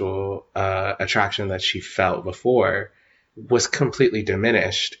filled sexual attraction that she felt before was completely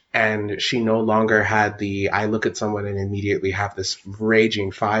diminished, and she no longer had I look at someone and immediately have this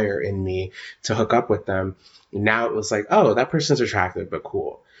raging fire in me to hook up with them. Now it was like, oh, that person's attractive but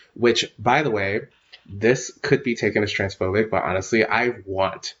cool. Which, by the way, this could be taken as transphobic, but honestly, I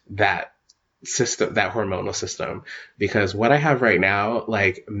want that system, that hormonal system, because what I have right now,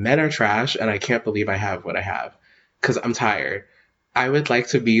 like, men are trash, and I can't believe I have what I have because I'm tired. I would like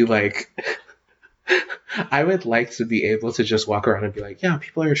to be like... I would like to be able to just walk around and be like, yeah,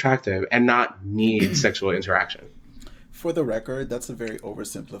 people are attractive, and not need sexual interaction. For the record, that's a very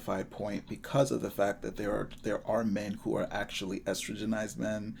oversimplified point because of the fact that there are men who are actually estrogenized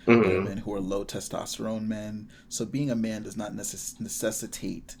men, there are men who are low testosterone men. So being a man does not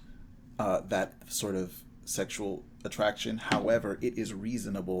necessitate that sort of sexual attraction. However, it is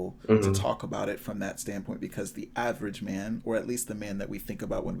reasonable to talk about it from that standpoint because the average man, or at least the man that we think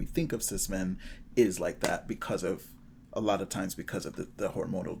about when we think of cis men, is like that because of the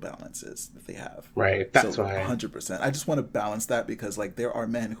hormonal balances that they have. Right. That's why 100%. I just want to balance that because, like, there are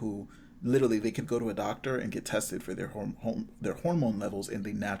men who literally they can go to a doctor and get tested for their hormone levels, and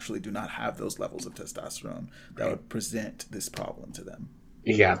they naturally do not have those levels of testosterone that would present this problem to them.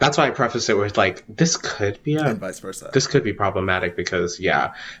 Yeah, that's why I preface it with, like, this could be and vice versa. This could be problematic because,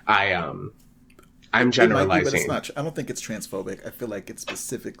 yeah, I'm generalizing. It might be, but it's not. I don't think it's transphobic. I feel like it's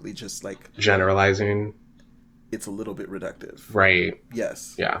specifically just like generalizing. It's a little bit reductive. Right.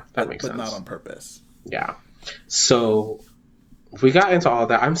 Yes. Yeah, that makes sense. But not on purpose. Yeah. So we got into all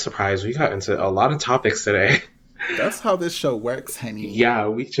that. I'm surprised we got into a lot of topics today. That's how this show works, honey. Yeah,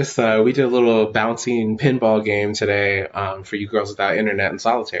 we just we did a little bouncing pinball game today for you girls without internet and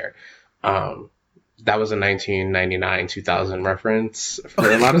solitaire. Um, that was a 1999 2000 reference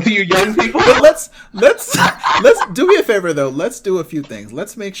for a lot of you young people. But let's do me a favor though. Let's do a few things.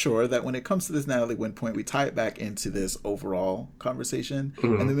 Let's make sure that when it comes to this Natalie Wynn point, we tie it back into this overall conversation,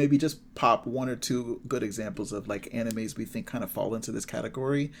 and then maybe just pop one or two good examples of like animes we think kind of fall into this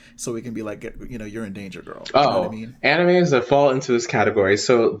category, so we can be like, you know, you're in danger, girl. You know what I mean? Animes that fall into this category.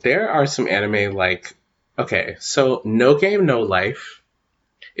 So there are some anime like, okay, so No Game No Life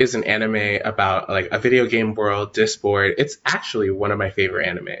is an anime about like a video game world, Disboard. It's actually one of my favorite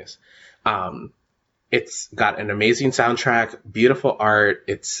animes. It's got an amazing soundtrack, beautiful art.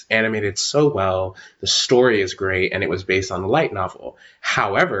 It's animated so well. The story is great, and it was based on a light novel.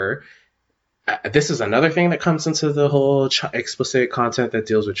 However, this is another thing that comes into the whole explicit content that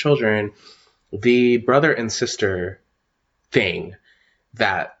deals with children. The brother and sister thing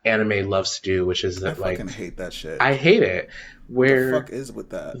that anime loves to do, which is that I fucking hate that shit. I hate it. Where the fuck is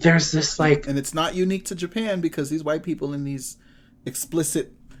with that? There's this like, and it's not unique to Japan because these white people in these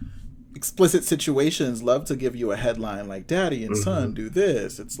explicit situations love to give you a headline like "Daddy and son do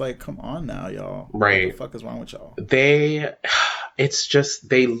this." It's like, come on now, y'all. Right? What the fuck is wrong with y'all? It's just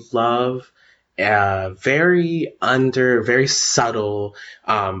they love very subtle,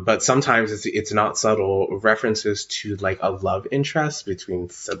 but sometimes it's not subtle references to like a love interest between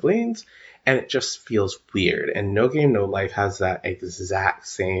siblings, and it just feels weird. And No Game No Life has that exact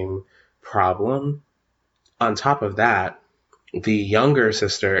same problem. On top of that, the younger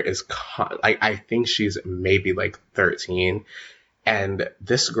sister is I think she's maybe like 13, and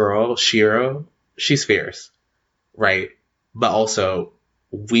this girl Shiro, she's fierce, right? But also,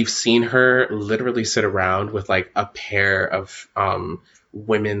 we've seen her literally sit around with like a pair of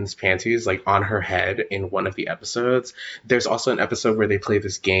women's panties like on her head in one of the episodes. There's also an episode where they play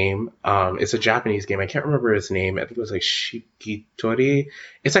this game. It's a Japanese game. I can't remember its name. I think it was like Shikitori.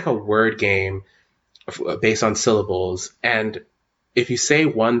 It's like a word game based on syllables. And if you say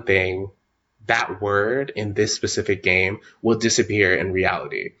one thing, that word in this specific game will disappear in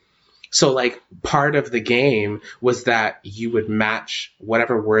reality. So, like, part of the game was that you would match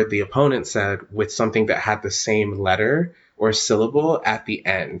whatever word the opponent said with something that had the same letter or syllable at the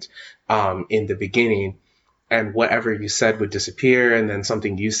end in the beginning. And whatever you said would disappear, and then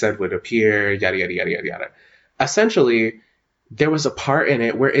something you said would appear, yada, yada, yada, yada, yada. Essentially, there was a part in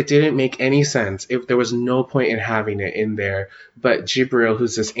it where it didn't make any sense. There was no point in having it in there. But Jibril,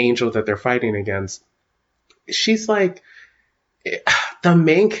 who's this angel that they're fighting against, she's like... the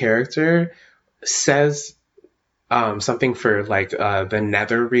main character says something for like the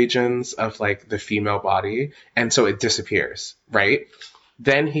nether regions of like the female body, and so it disappears, right?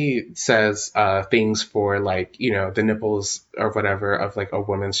 Then he says things for like, you know, the nipples or whatever of like a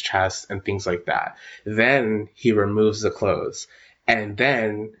woman's chest and things like that. Then he removes the clothes, and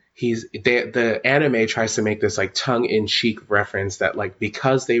then the anime tries to make this like tongue-in-cheek reference that like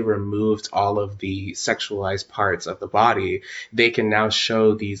because they removed all of the sexualized parts of the body, they can now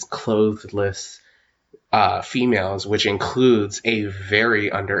show these clothless females, which includes a very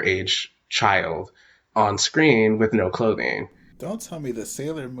underage child on screen with no clothing. Don't tell me the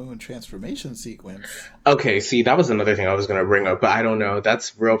Sailor Moon transformation sequence. Okay, see, that was another thing I was going to bring up, but I don't know.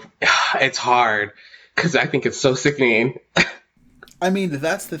 That's real. It's hard because I think it's so sickening. I mean,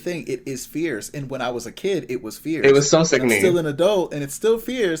 that's the thing. It is fierce. And when I was a kid, it was fierce. It was so sickening. I'm still an adult, and it's still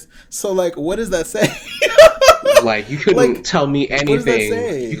fierce. So, like, what does that say? Like, you couldn't tell me anything. What does that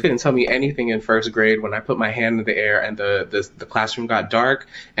say? You couldn't tell me anything in first grade when I put my hand in the air and the classroom got dark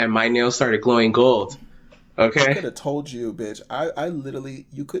and my nails started glowing gold. Okay? I could have told you, bitch. I literally,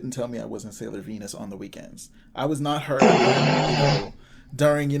 you couldn't tell me I wasn't Sailor Venus on the weekends. I was not her,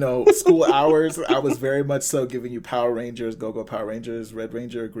 during, school hours. I was very much so giving you Power Rangers, Go-Go Power Rangers, Red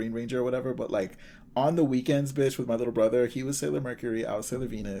Ranger, Green Ranger, or whatever. But, like, on the weekends, bitch, with my little brother, he was Sailor Mercury, I was Sailor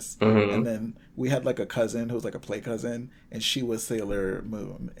Venus. Mm-hmm. And then we had, like, a cousin who was, like, a play cousin, and she was Sailor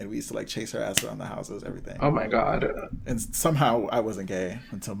Moon. And we used to, like, chase her ass around the house. It was everything. Oh, my God. And somehow I wasn't gay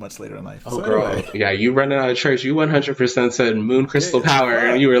until much later in life. Oh, so girl. Anyway. Yeah, you running out of church, you 100% said Moon Crystal Power,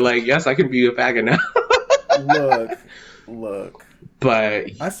 and you were like, yes, I can be a faggot now. Look.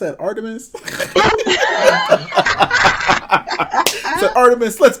 But I said Artemis. So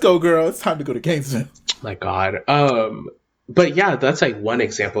Artemis, let's go, girl. It's time to go to Kingston. My God. But yeah, that's like one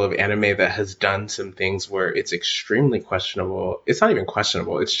example of anime that has done some things where it's extremely questionable. It's not even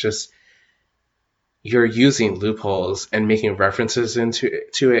questionable. It's just you're using loopholes and making references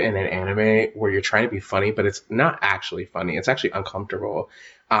to it in an anime where you're trying to be funny, but it's not actually funny. It's actually uncomfortable.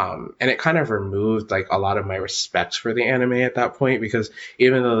 And it kind of removed like a lot of my respect for the anime at that point, because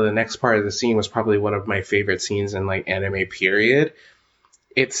even though the next part of the scene was probably one of my favorite scenes in like anime period,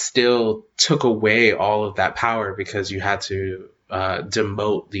 it still took away all of that power because you had to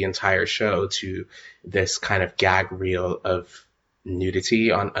demote the entire show to this kind of gag reel of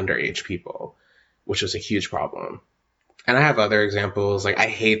nudity on underage people, which is a huge problem. And I have other examples. Like, I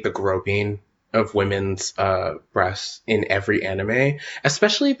hate the groping of women's breasts in every anime,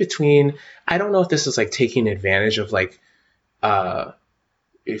 especially between, I don't know if this is like taking advantage of like uh,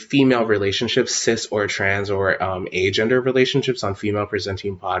 female relationships, cis or trans or agender relationships on female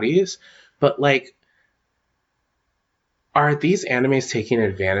presenting bodies, but like, are these animes taking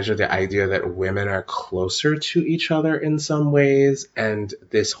advantage of the idea that women are closer to each other in some ways, and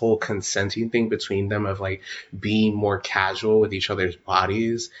this whole consenting thing between them of like being more casual with each other's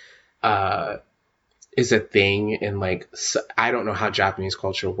bodies uh, is a thing? And like, I don't know how Japanese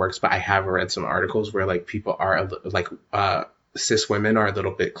culture works, but I have read some articles where like people are like cis women are a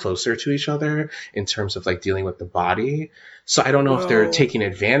little bit closer to each other in terms of like dealing with the body. So I don't know if they're Well, taking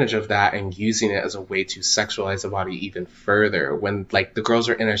advantage of that and using it as a way to sexualize the body even further when like the girls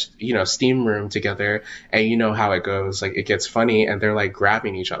are in a steam room together, and you know how it goes, like it gets funny and they're like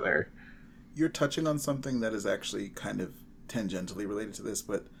grabbing each other. you're touching on something that is actually kind of tangentially related to this,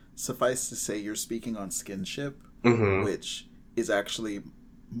 but suffice to say, you're speaking on skinship, Hmm. which is actually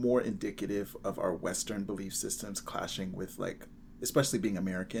more indicative of our Western belief systems clashing with, like, especially being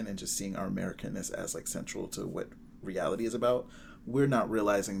American and just seeing our Americanness as like central to what reality is about. We're not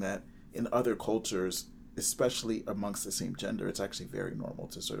realizing that in other cultures, especially amongst the same gender, it's actually very normal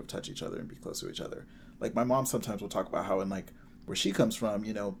to sort of touch each other and be close to each other. Like, my mom sometimes will talk about how in like where she comes from,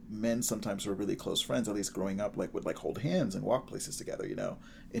 men sometimes were really close friends, at least growing up, like would like hold hands and walk places together.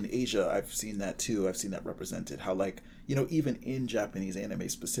 In Asia, I've seen that too. I've seen that represented. How, like, even in Japanese anime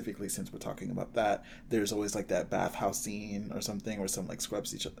specifically, since we're talking about that, there's always like that bathhouse scene or something where someone like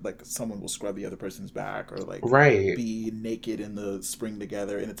scrubs each other, like someone will scrub the other person's back, or like Right. be naked in the spring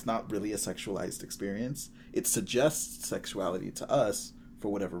together, and it's not really a sexualized experience. It suggests sexuality to us for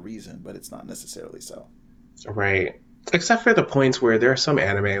whatever reason, but it's not necessarily so. Right. Except for the points where there are some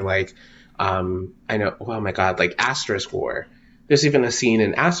anime like I know, oh my god, like Asterisk War. There's even a scene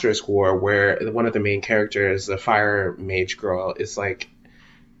in Asterisk War where one of the main characters, the fire mage girl, is like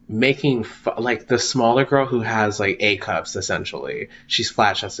making like the smaller girl who has like A cups essentially. She's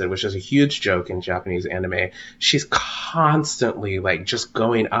flat chested, which is a huge joke in Japanese anime. She's constantly like just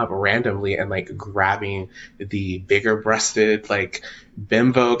going up randomly and like grabbing the bigger breasted like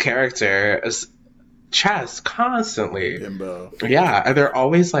bimbo character chest constantly. Bimbo. Yeah, and they're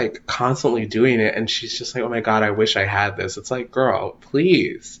always like constantly doing it, and she's just like, "Oh my god, I wish I had this." It's like, girl,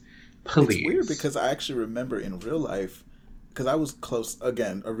 please, It's weird please. because I actually remember in real life, because I was close,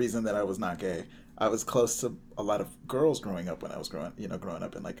 again, a reason that I was not gay. I was close to a lot of girls growing up when I was growing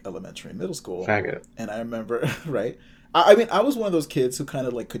up in like elementary and middle school. Faggot. And I remember, right? I mean, I was one of those kids who kind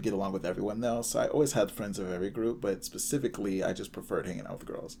of like could get along with everyone though. So I always had friends of every group, but specifically, I just preferred hanging out with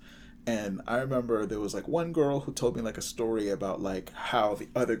girls. And I remember there was like one girl who told me like a story about like how the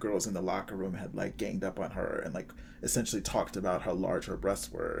other girls in the locker room had like ganged up on her and like essentially talked about how large her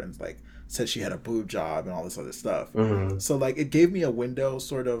breasts were and like said she had a boob job and all this other stuff. Hmm. So like it gave me a window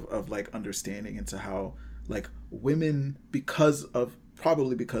sort of like understanding into how like women, because of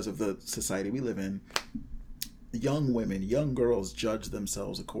probably because of the society we live in, young women, young girls judge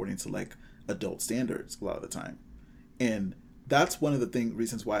themselves according to like adult standards a lot of the time. And that's one of the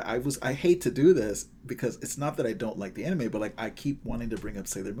reasons why I hate to do this, because it's not that I don't like the anime, but like I keep wanting to bring up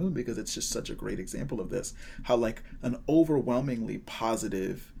Sailor Moon because it's just such a great example of this. How like an overwhelmingly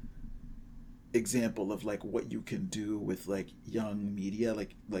positive example of like what you can do with like young media,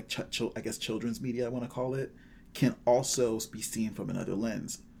 I guess children's media I want to call it, can also be seen from another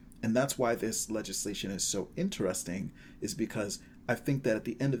lens. And that's why this legislation is so interesting, is because I think that at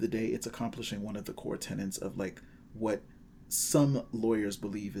the end of the day it's accomplishing one of the core tenets of like what some lawyers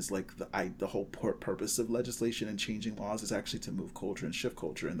believe is like the whole purpose of legislation and changing laws is actually to move culture and shift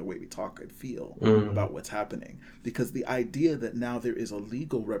culture in the way we talk and feel Hmm. about what's happening. Because the idea that now there is a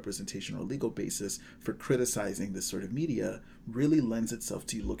legal representation or legal basis for criticizing this sort of media really lends itself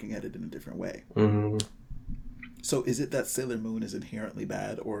to you looking at it in a different way. Hmm. So is it that Sailor Moon is inherently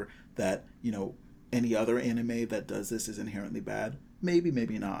bad, or that, any other anime that does this is inherently bad? Maybe,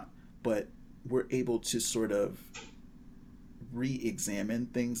 maybe not. But we're able to sort of re-examine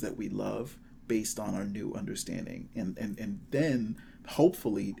things that we love based on our new understanding, and then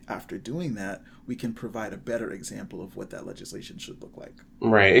hopefully after doing that, we can provide a better example of what that legislation should look like.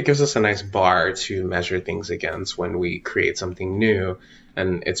 Right. It gives us a nice bar to measure things against when we create something new,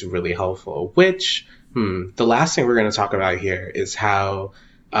 and it's really helpful. Which, the last thing we're going to talk about here is how,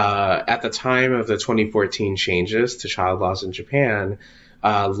 at the time of the 2014 changes to child laws in Japan,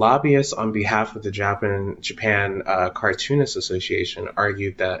 lobbyists on behalf of the Japan Cartoonists Association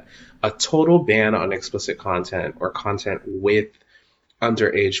argued that a total ban on explicit content or content with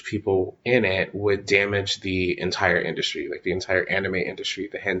underage people in it would damage the entire industry, like the entire anime industry,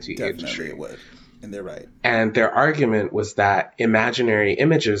 the hentai industry. It would. And they're right. And their argument was that imaginary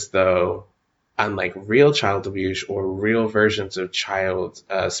images, though, unlike real child abuse or real versions of child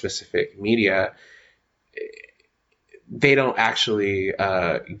specific media, they don't actually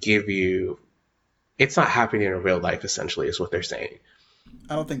give you, it's not happening in real life, essentially, is what they're saying.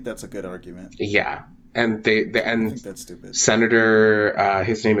 I don't think that's a good argument. Yeah. And I think that's stupid. Senator,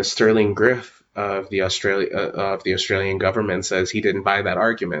 his name is Sterling Griff of the Australian government, says he didn't buy that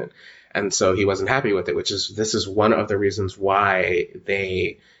argument, and so he wasn't happy with it. This is one of the reasons why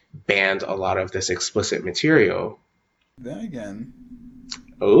they banned a lot of this explicit material. Then again,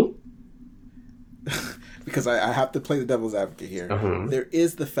 because I have to play the devil's advocate here. There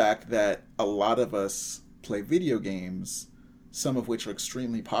is the fact that a lot of us play video games, some of which are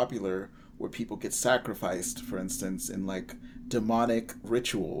extremely popular, where people get sacrificed, for instance, in like demonic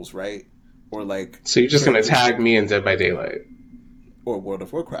rituals, right? Or like... So you're just going to tag me in Dead by Daylight. Or World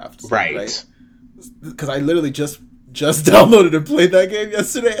of Warcraft. Right. Because I literally just downloaded and played that game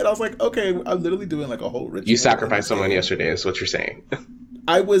yesterday, and I was like, okay, I'm literally doing like a whole ritual. You sacrificed someone yesterday, is what you're saying.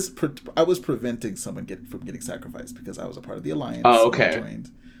 I was preventing someone from getting sacrificed because I was a part of the Alliance. Oh, okay.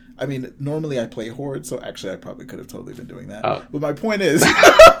 I mean, normally I play Horde, so actually I probably could have totally been doing that. Oh. But my point is...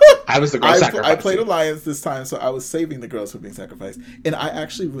 I was the girl sacrificed. I played Alliance this time, so I was saving the girls from being sacrificed. And I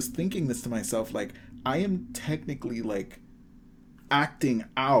actually was thinking this to myself, like, I am technically, like, acting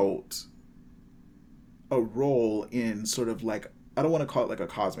out a role in sort of, like, I don't want to call it, like, a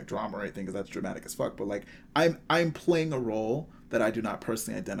cosmic drama or anything, because that's dramatic as fuck, but, like, I'm playing a role that I do not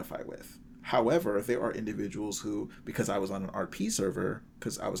personally identify with. However, there are individuals who, because I was on an RP server,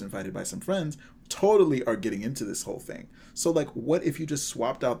 because I was invited by some friends, totally are getting into this whole thing. So, like, what if you just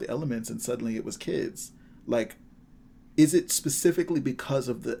swapped out the elements and suddenly it was kids? Like, is it specifically because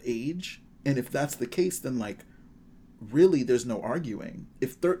of the age? And if that's the case, then, like, really there's no arguing.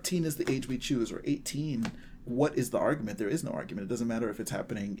 If 13 is the age we choose, or 18, what is the argument? There is no argument. It doesn't matter if it's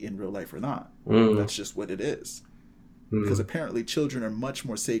happening in real life or not. That's just what it is. Because apparently children are much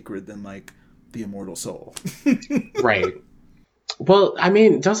more sacred than, like, the immortal soul. Right. Well, I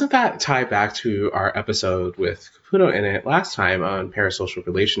mean, doesn't that tie back to our episode with Caputo in it last time on parasocial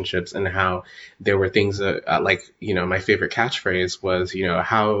relationships, and how there were things that, like, you know, my favorite catchphrase was, you know,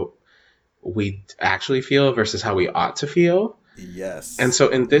 how we actually feel versus how we ought to feel. Yes. And so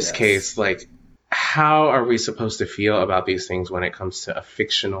in this case, like, how are we supposed to feel about these things when it comes to a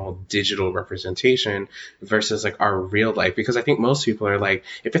fictional digital representation versus, like, our real life? Because I think most people are like,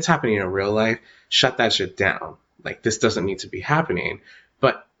 if it's happening in real life, shut that shit down. Like, this doesn't need to be happening.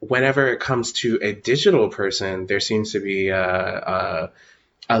 But whenever it comes to a digital person, there seems to be a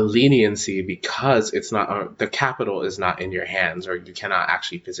leniency because it's not, the capital is not in your hands, or you cannot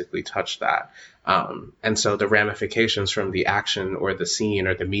actually physically touch that. And so the ramifications from the action or the scene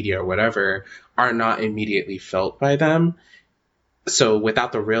or the media or whatever are not immediately felt by them. So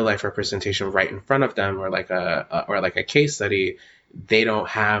without the real life representation right in front of them, or like a case study, they don't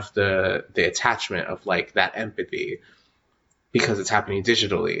have the attachment of, like, that empathy because it's happening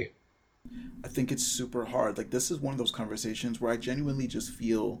digitally. I think it's super hard. Like, this is one of those conversations where I genuinely just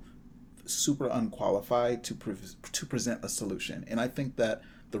feel super unqualified to present a solution. And I think that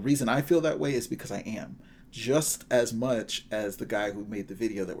the reason I feel that way is because I am. Just as much as the guy who made the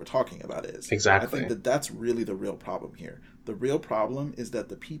video that we're talking about is. Exactly. I think that that's really the real problem here. The real problem is that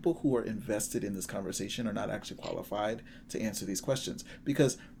the people who are invested in this conversation are not actually qualified to answer these questions.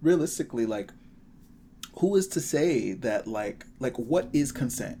 Because realistically, like, who is to say that, like what is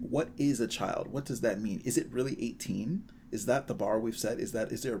consent? What is a child? What does that mean? Is it really 18? Is that the bar we've set? Is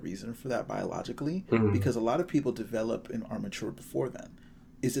there a reason for that biologically? Because a lot of people develop and are mature before then.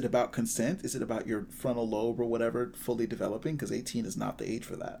 Is it about consent? Is it about your frontal lobe or whatever fully developing? Because 18 is not the age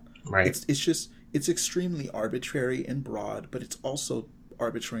for that. Right. It's extremely arbitrary and broad, but it's also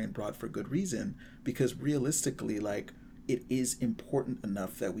arbitrary and broad for good reason, because realistically, like, it is important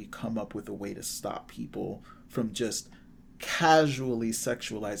enough that we come up with a way to stop people from just casually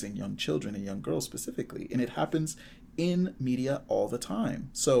sexualizing young children and young girls specifically. And it happens in media all the time.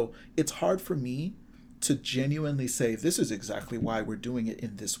 So it's hard for me to genuinely say, this is exactly why we're doing it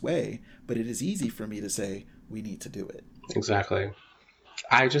in this way, but it is easy for me to say, we need to do it. Exactly.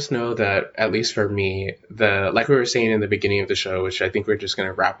 I just know that, at least for me, like we were saying in the beginning of the show, which I think we're just going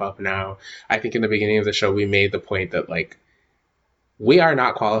to wrap up now. I think in the beginning of the show, we made the point that, like, we are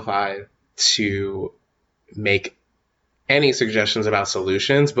not qualified to make any suggestions about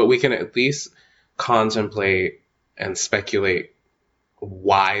solutions, but we can at least contemplate and speculate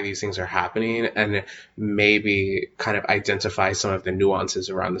why these things are happening, and maybe kind of identify some of the nuances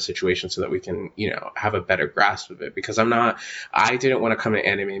around the situation so that we can, have a better grasp of it. Because I didn't want to come to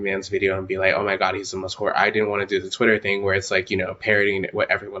Anime Man's video and be like, oh my God, he's the most horror. I didn't want to do the Twitter thing where it's like, parroting what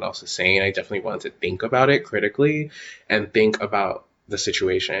everyone else is saying. I definitely wanted to think about it critically and think about the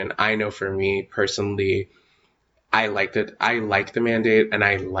situation. I know for me personally, I like the mandate, and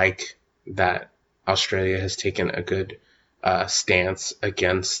I like that Australia has taken a good stance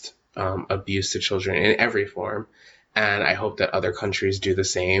against abuse to children in every form, and I hope that other countries do the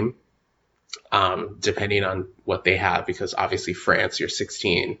same, depending on what they have, because obviously France, you're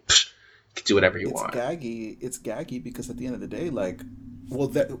 16, you can do whatever you want. It's gaggy because at the end of the day, like,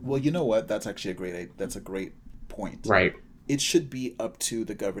 well, you know what? That's actually that's a great point. Right. It should be up to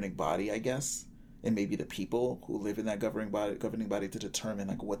the governing body, I guess, and maybe the people who live in that governing body to determine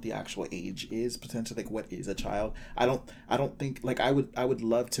like what the actual age is, potentially, like what is a child. I don't think, like, I would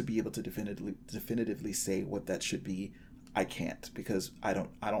love to be able to definitively say what that should be. I can't, because I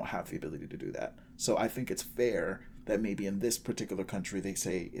don't have the ability to do that. So I think it's fair that maybe in this particular country they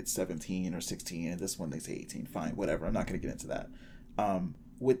say it's 17 or 16, and this one they say 18. Fine, whatever. I'm not going to get into that.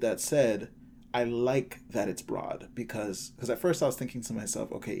 With that said, I like that it's broad, because at first I was thinking to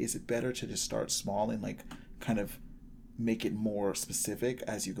myself, okay, is it better to just start small and like kind of make it more specific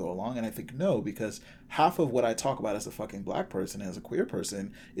as you go along? And I think no, because half of what I talk about as a fucking black person, as a queer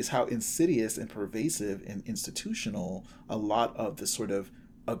person, is how insidious and pervasive and institutional a lot of the sort of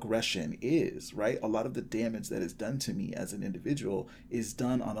aggression is, right? A lot of the damage that is done to me as an individual is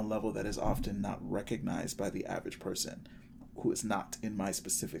done on a level that is often not recognized by the average person who is not in my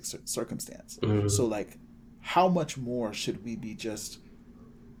specific circumstance. Mm-hmm. So like, how much more should we be just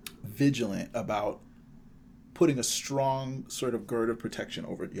vigilant about putting a strong sort of gird of protection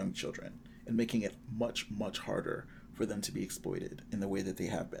over young children and making it much, much harder for them to be exploited in the way that they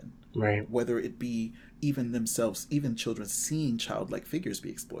have been. Right. Whether it be even themselves, even children seeing childlike figures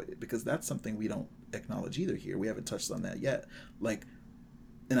be exploited, because that's something we don't acknowledge either here. We haven't touched on that yet. Like,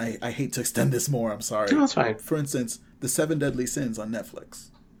 and I hate to extend this more, I'm sorry. No, it's fine. For instance, The 7 Deadly Sins on Netflix.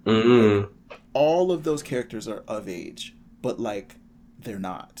 Mm-hmm. Like, all of those characters are of age, but like, they're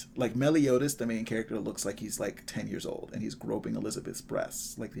not. Like, Meliodas, the main character, looks like he's like 10 years old and he's groping Elizabeth's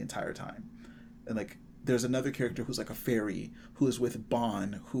breasts like the entire time. And like, there's another character who's like a fairy who is with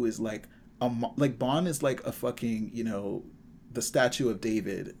Bon, who is like Bon is like a fucking, the statue of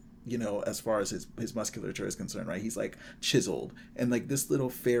David, as far as his musculature is concerned, right? He's like chiseled. And like, this little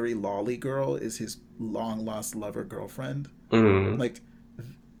fairy lolly girl is his long lost lover girlfriend. Mm-hmm. Like,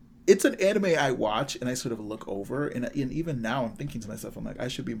 it's an anime I watch and I sort of look over, and even now I'm thinking to myself, I'm like, I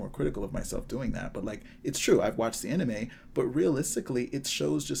should be more critical of myself doing that. But like, it's true, I've watched the anime, but realistically it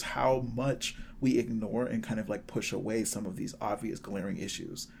shows just how much we ignore and kind of like push away some of these obvious glaring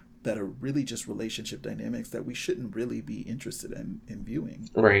issues that are really just relationship dynamics that we shouldn't really be interested in viewing,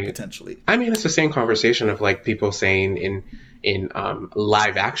 right? Potentially. I mean, it's the same conversation of like people saying in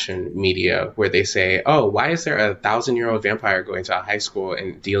live action media where they say, oh, why is there a 1,000-year-old vampire going to a high school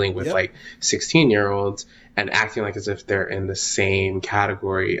and dealing with like 16-year-olds and acting like as if they're in the same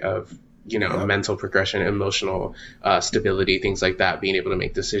category of, mental progression, emotional stability, things like that, being able to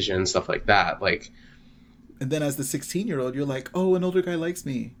make decisions, stuff like that. Like, and then as the 16-year-old, you're like, oh, an older guy likes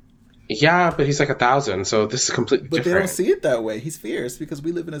me. Yeah, but he's like 1,000, so this is completely different. But they don't see it that way. He's fierce because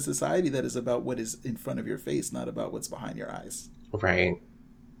we live in a society that is about what is in front of your face, not about what's behind your eyes. Right.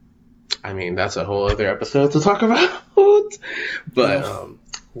 I mean, that's a whole other episode to talk about. But,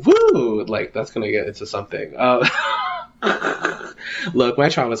 woo! Like, that's going to get into something. Look, my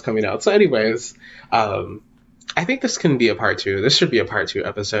trauma's coming out. So anyways, I think this can be a part 2. This should be a part 2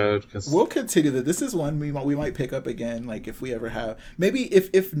 episode. Cause... We'll continue that. This is one we might pick up again. Like, if we ever have, maybe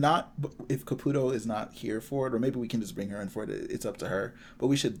if Caputo is not here for it, or maybe we can just bring her in for it. It's up to her. But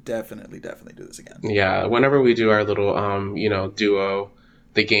we should definitely do this again. Yeah, whenever we do our little duo,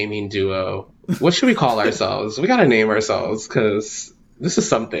 the gaming duo. What should we call ourselves? We gotta name ourselves because this is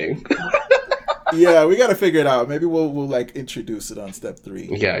something. Yeah, we got to figure it out. Maybe we'll like introduce it on step 3.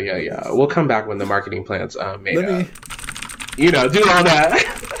 Yeah. We'll come back when the marketing plan's made Let up. me, do all that.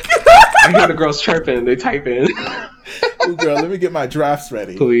 I hear the girls chirping. They type in. Ooh, girl, let me get my drafts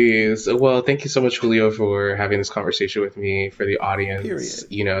ready. Please. Well, thank you so much, Julio, for having this conversation with me. For the audience, Period.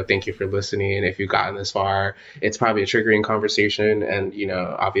 you know, thank you for listening. If you've gotten this far, it's probably a triggering conversation, and you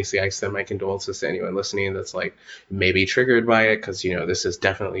know, obviously, I extend my condolences to anyone listening that's like maybe triggered by it, because you know, this is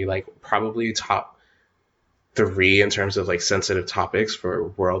definitely like probably top 3 in terms of like sensitive topics for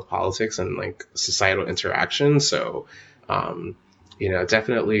world politics and like societal interaction. So, you know,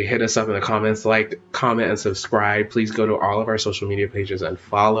 definitely hit us up in the comments, like, comment, and subscribe. Please go to all of our social media pages and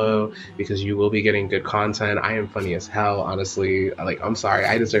follow, because you will be getting good content. I am funny as hell, honestly. Like, I'm sorry,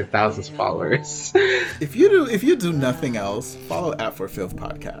 I deserve thousands of followers. If you do nothing else, follow @4Filth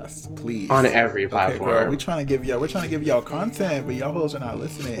Podcast, please. On every platform. Okay, girl, we're trying to give y'all content, but y'all hoes are not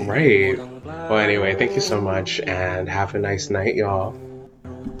listening. Right. Well, anyway, thank you so much, and have a nice night, y'all.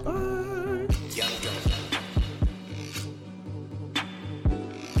 Bye.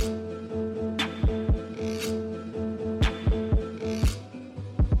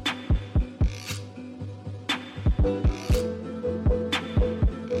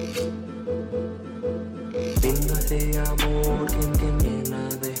 Ese amor que me llena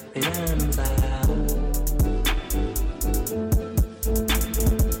de esperanza.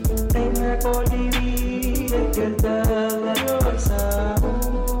 Tengo que vivir, es que